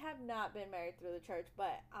 because we have not been married through the church,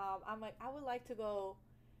 but I'm like, I would like to go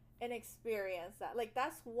and experience that. Like,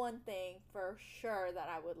 that's one thing for sure that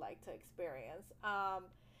I would like to experience.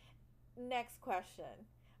 Next question.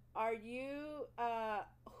 Are you,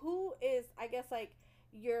 who is, I guess, like,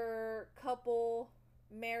 your couple,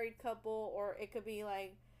 married couple, or it could be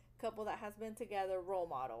like couple that has been together, role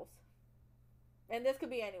models? And this could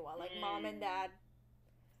be anyone, like mom and dad.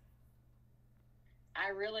 I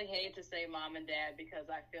really hate to say mom and dad, because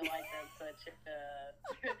I feel like that's such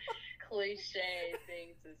a cliche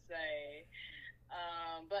thing to say.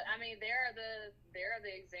 But I mean, they're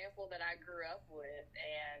the example that I grew up with,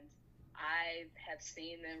 and I have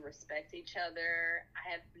seen them respect each other.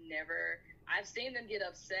 I've seen them get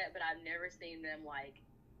upset, but I've never seen them like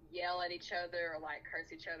yell at each other or like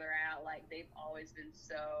curse each other out. Like, they've always been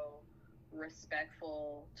so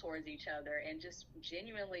respectful towards each other, and just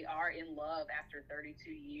genuinely are in love after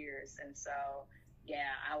 32 years. And so,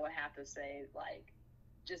 yeah, I would have to say, like,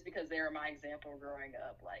 just because they were my example growing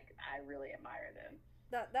up, like, I really admire them.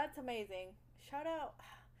 That's amazing. Shout out.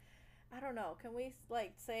 I don't know. Can we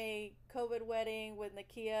like say COVID wedding with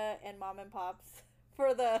Nakia and mom and pops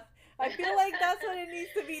for the? I feel like that's what it needs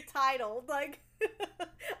to be titled. Like,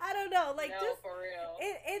 I don't know. Like, no, just for real.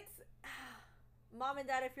 It's mom and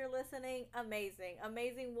dad, if you're listening,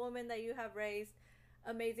 amazing woman that you have raised,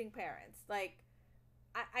 amazing parents. Like,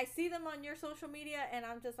 I see them on your social media, and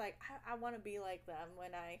I'm just like, I want to be like them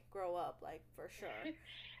when I grow up, like, for sure.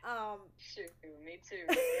 Shoot, me too.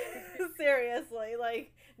 Seriously,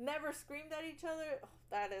 like, never screamed at each other. Oh,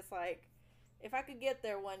 that is like, if I could get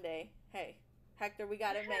there one day, hey, Hector, we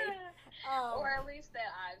got it made. Or at least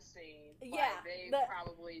that I've seen. Yeah. Like, they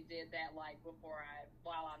probably did that like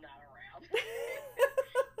while I'm not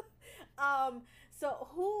around. So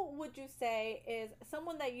who would you say is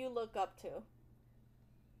someone that you look up to?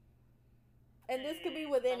 And this could be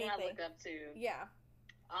with anything. Someone I look up to. Yeah.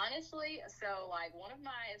 Honestly, so like one of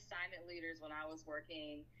my assignment leaders when I was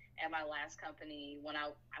working at my last company, when I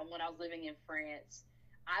was living in France,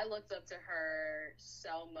 I looked up to her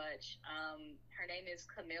so much. Her name is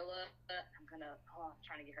Camilla. I'm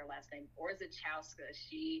trying to get her last name. Orzechowska.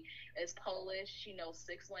 She is Polish. She knows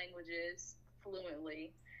 6 languages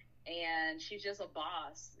fluently, and she's just a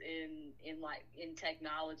boss in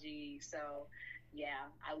technology. So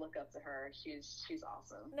yeah, I look up to her. She's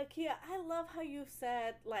awesome. Nakia, I love how you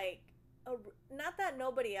said, like, not that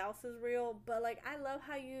nobody else is real, but, like, I love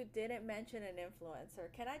how you didn't mention an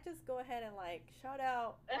influencer. Can I just go ahead and, like, shout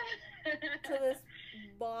out to this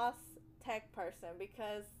boss tech person?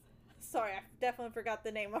 Because, sorry, I definitely forgot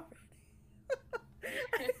the name already.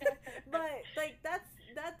 But, like, that's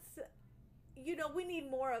we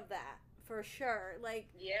need more of that, for sure. Like,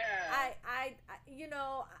 yeah.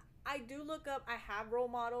 I do look up, I have role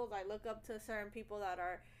models. I look up to certain people that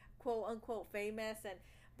are quote unquote famous,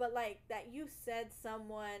 but like that you said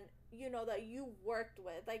someone, that you worked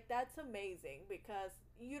with, like that's amazing because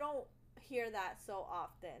you don't hear that so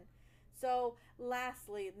often. So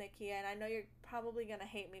lastly, Nakia, and I know you're probably going to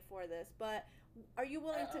hate me for this, but are you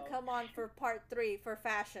willing to come on for part 3 for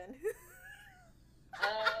fashion?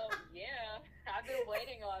 Yeah, I've been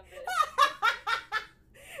waiting on this.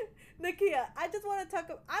 Nakia, I just want to talk.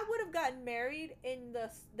 I would have gotten married in the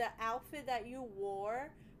outfit that you wore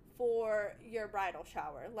for your bridal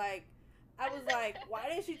shower. Like, I was like, why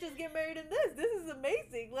didn't she just get married in this? This is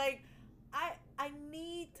amazing. Like, I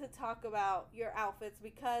need to talk about your outfits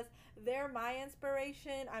because they're my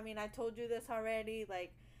inspiration. I mean, I told you this already.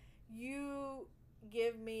 Like, you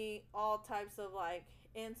give me all types of like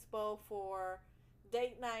inspo for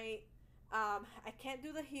date night. I can't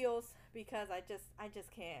do the heels because I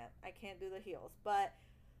just can't. I can't do the heels. But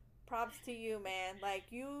props to you, man. Like,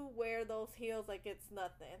 you wear those heels like it's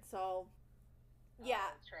nothing. So,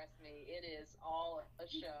 yeah. Trust me, it is all a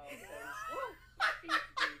show. My feet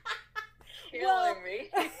be killing me.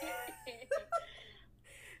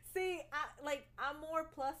 See, I'm more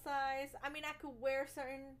plus size. I mean, I could wear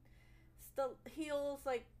certain heels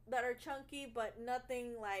like that are chunky, but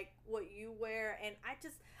nothing like what you wear. And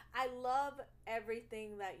I love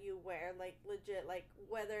everything that you wear, like legit, like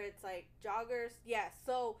whether it's like joggers. Yes.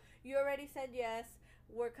 So you already said yes.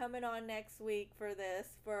 We're coming on next week for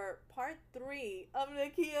part 3 of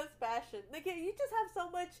Nakia's fashion. Nakia, you just have so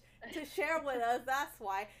much to share with us. That's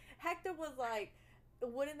why Hector was like,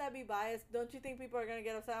 wouldn't that be biased? Don't you think people are gonna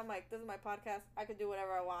get upset? I'm like, this is my podcast. I can do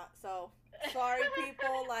whatever I want. So sorry,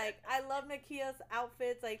 people. Like, I love Nakia's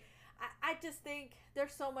outfits. Like, I just think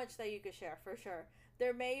there's so much that you could share for sure.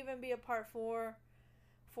 There may even be a part 4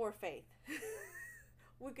 for Faith.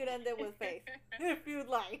 We could end it with Faith if you'd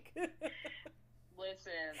like.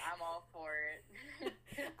 Listen, I'm all for it.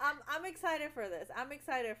 I'm excited for this.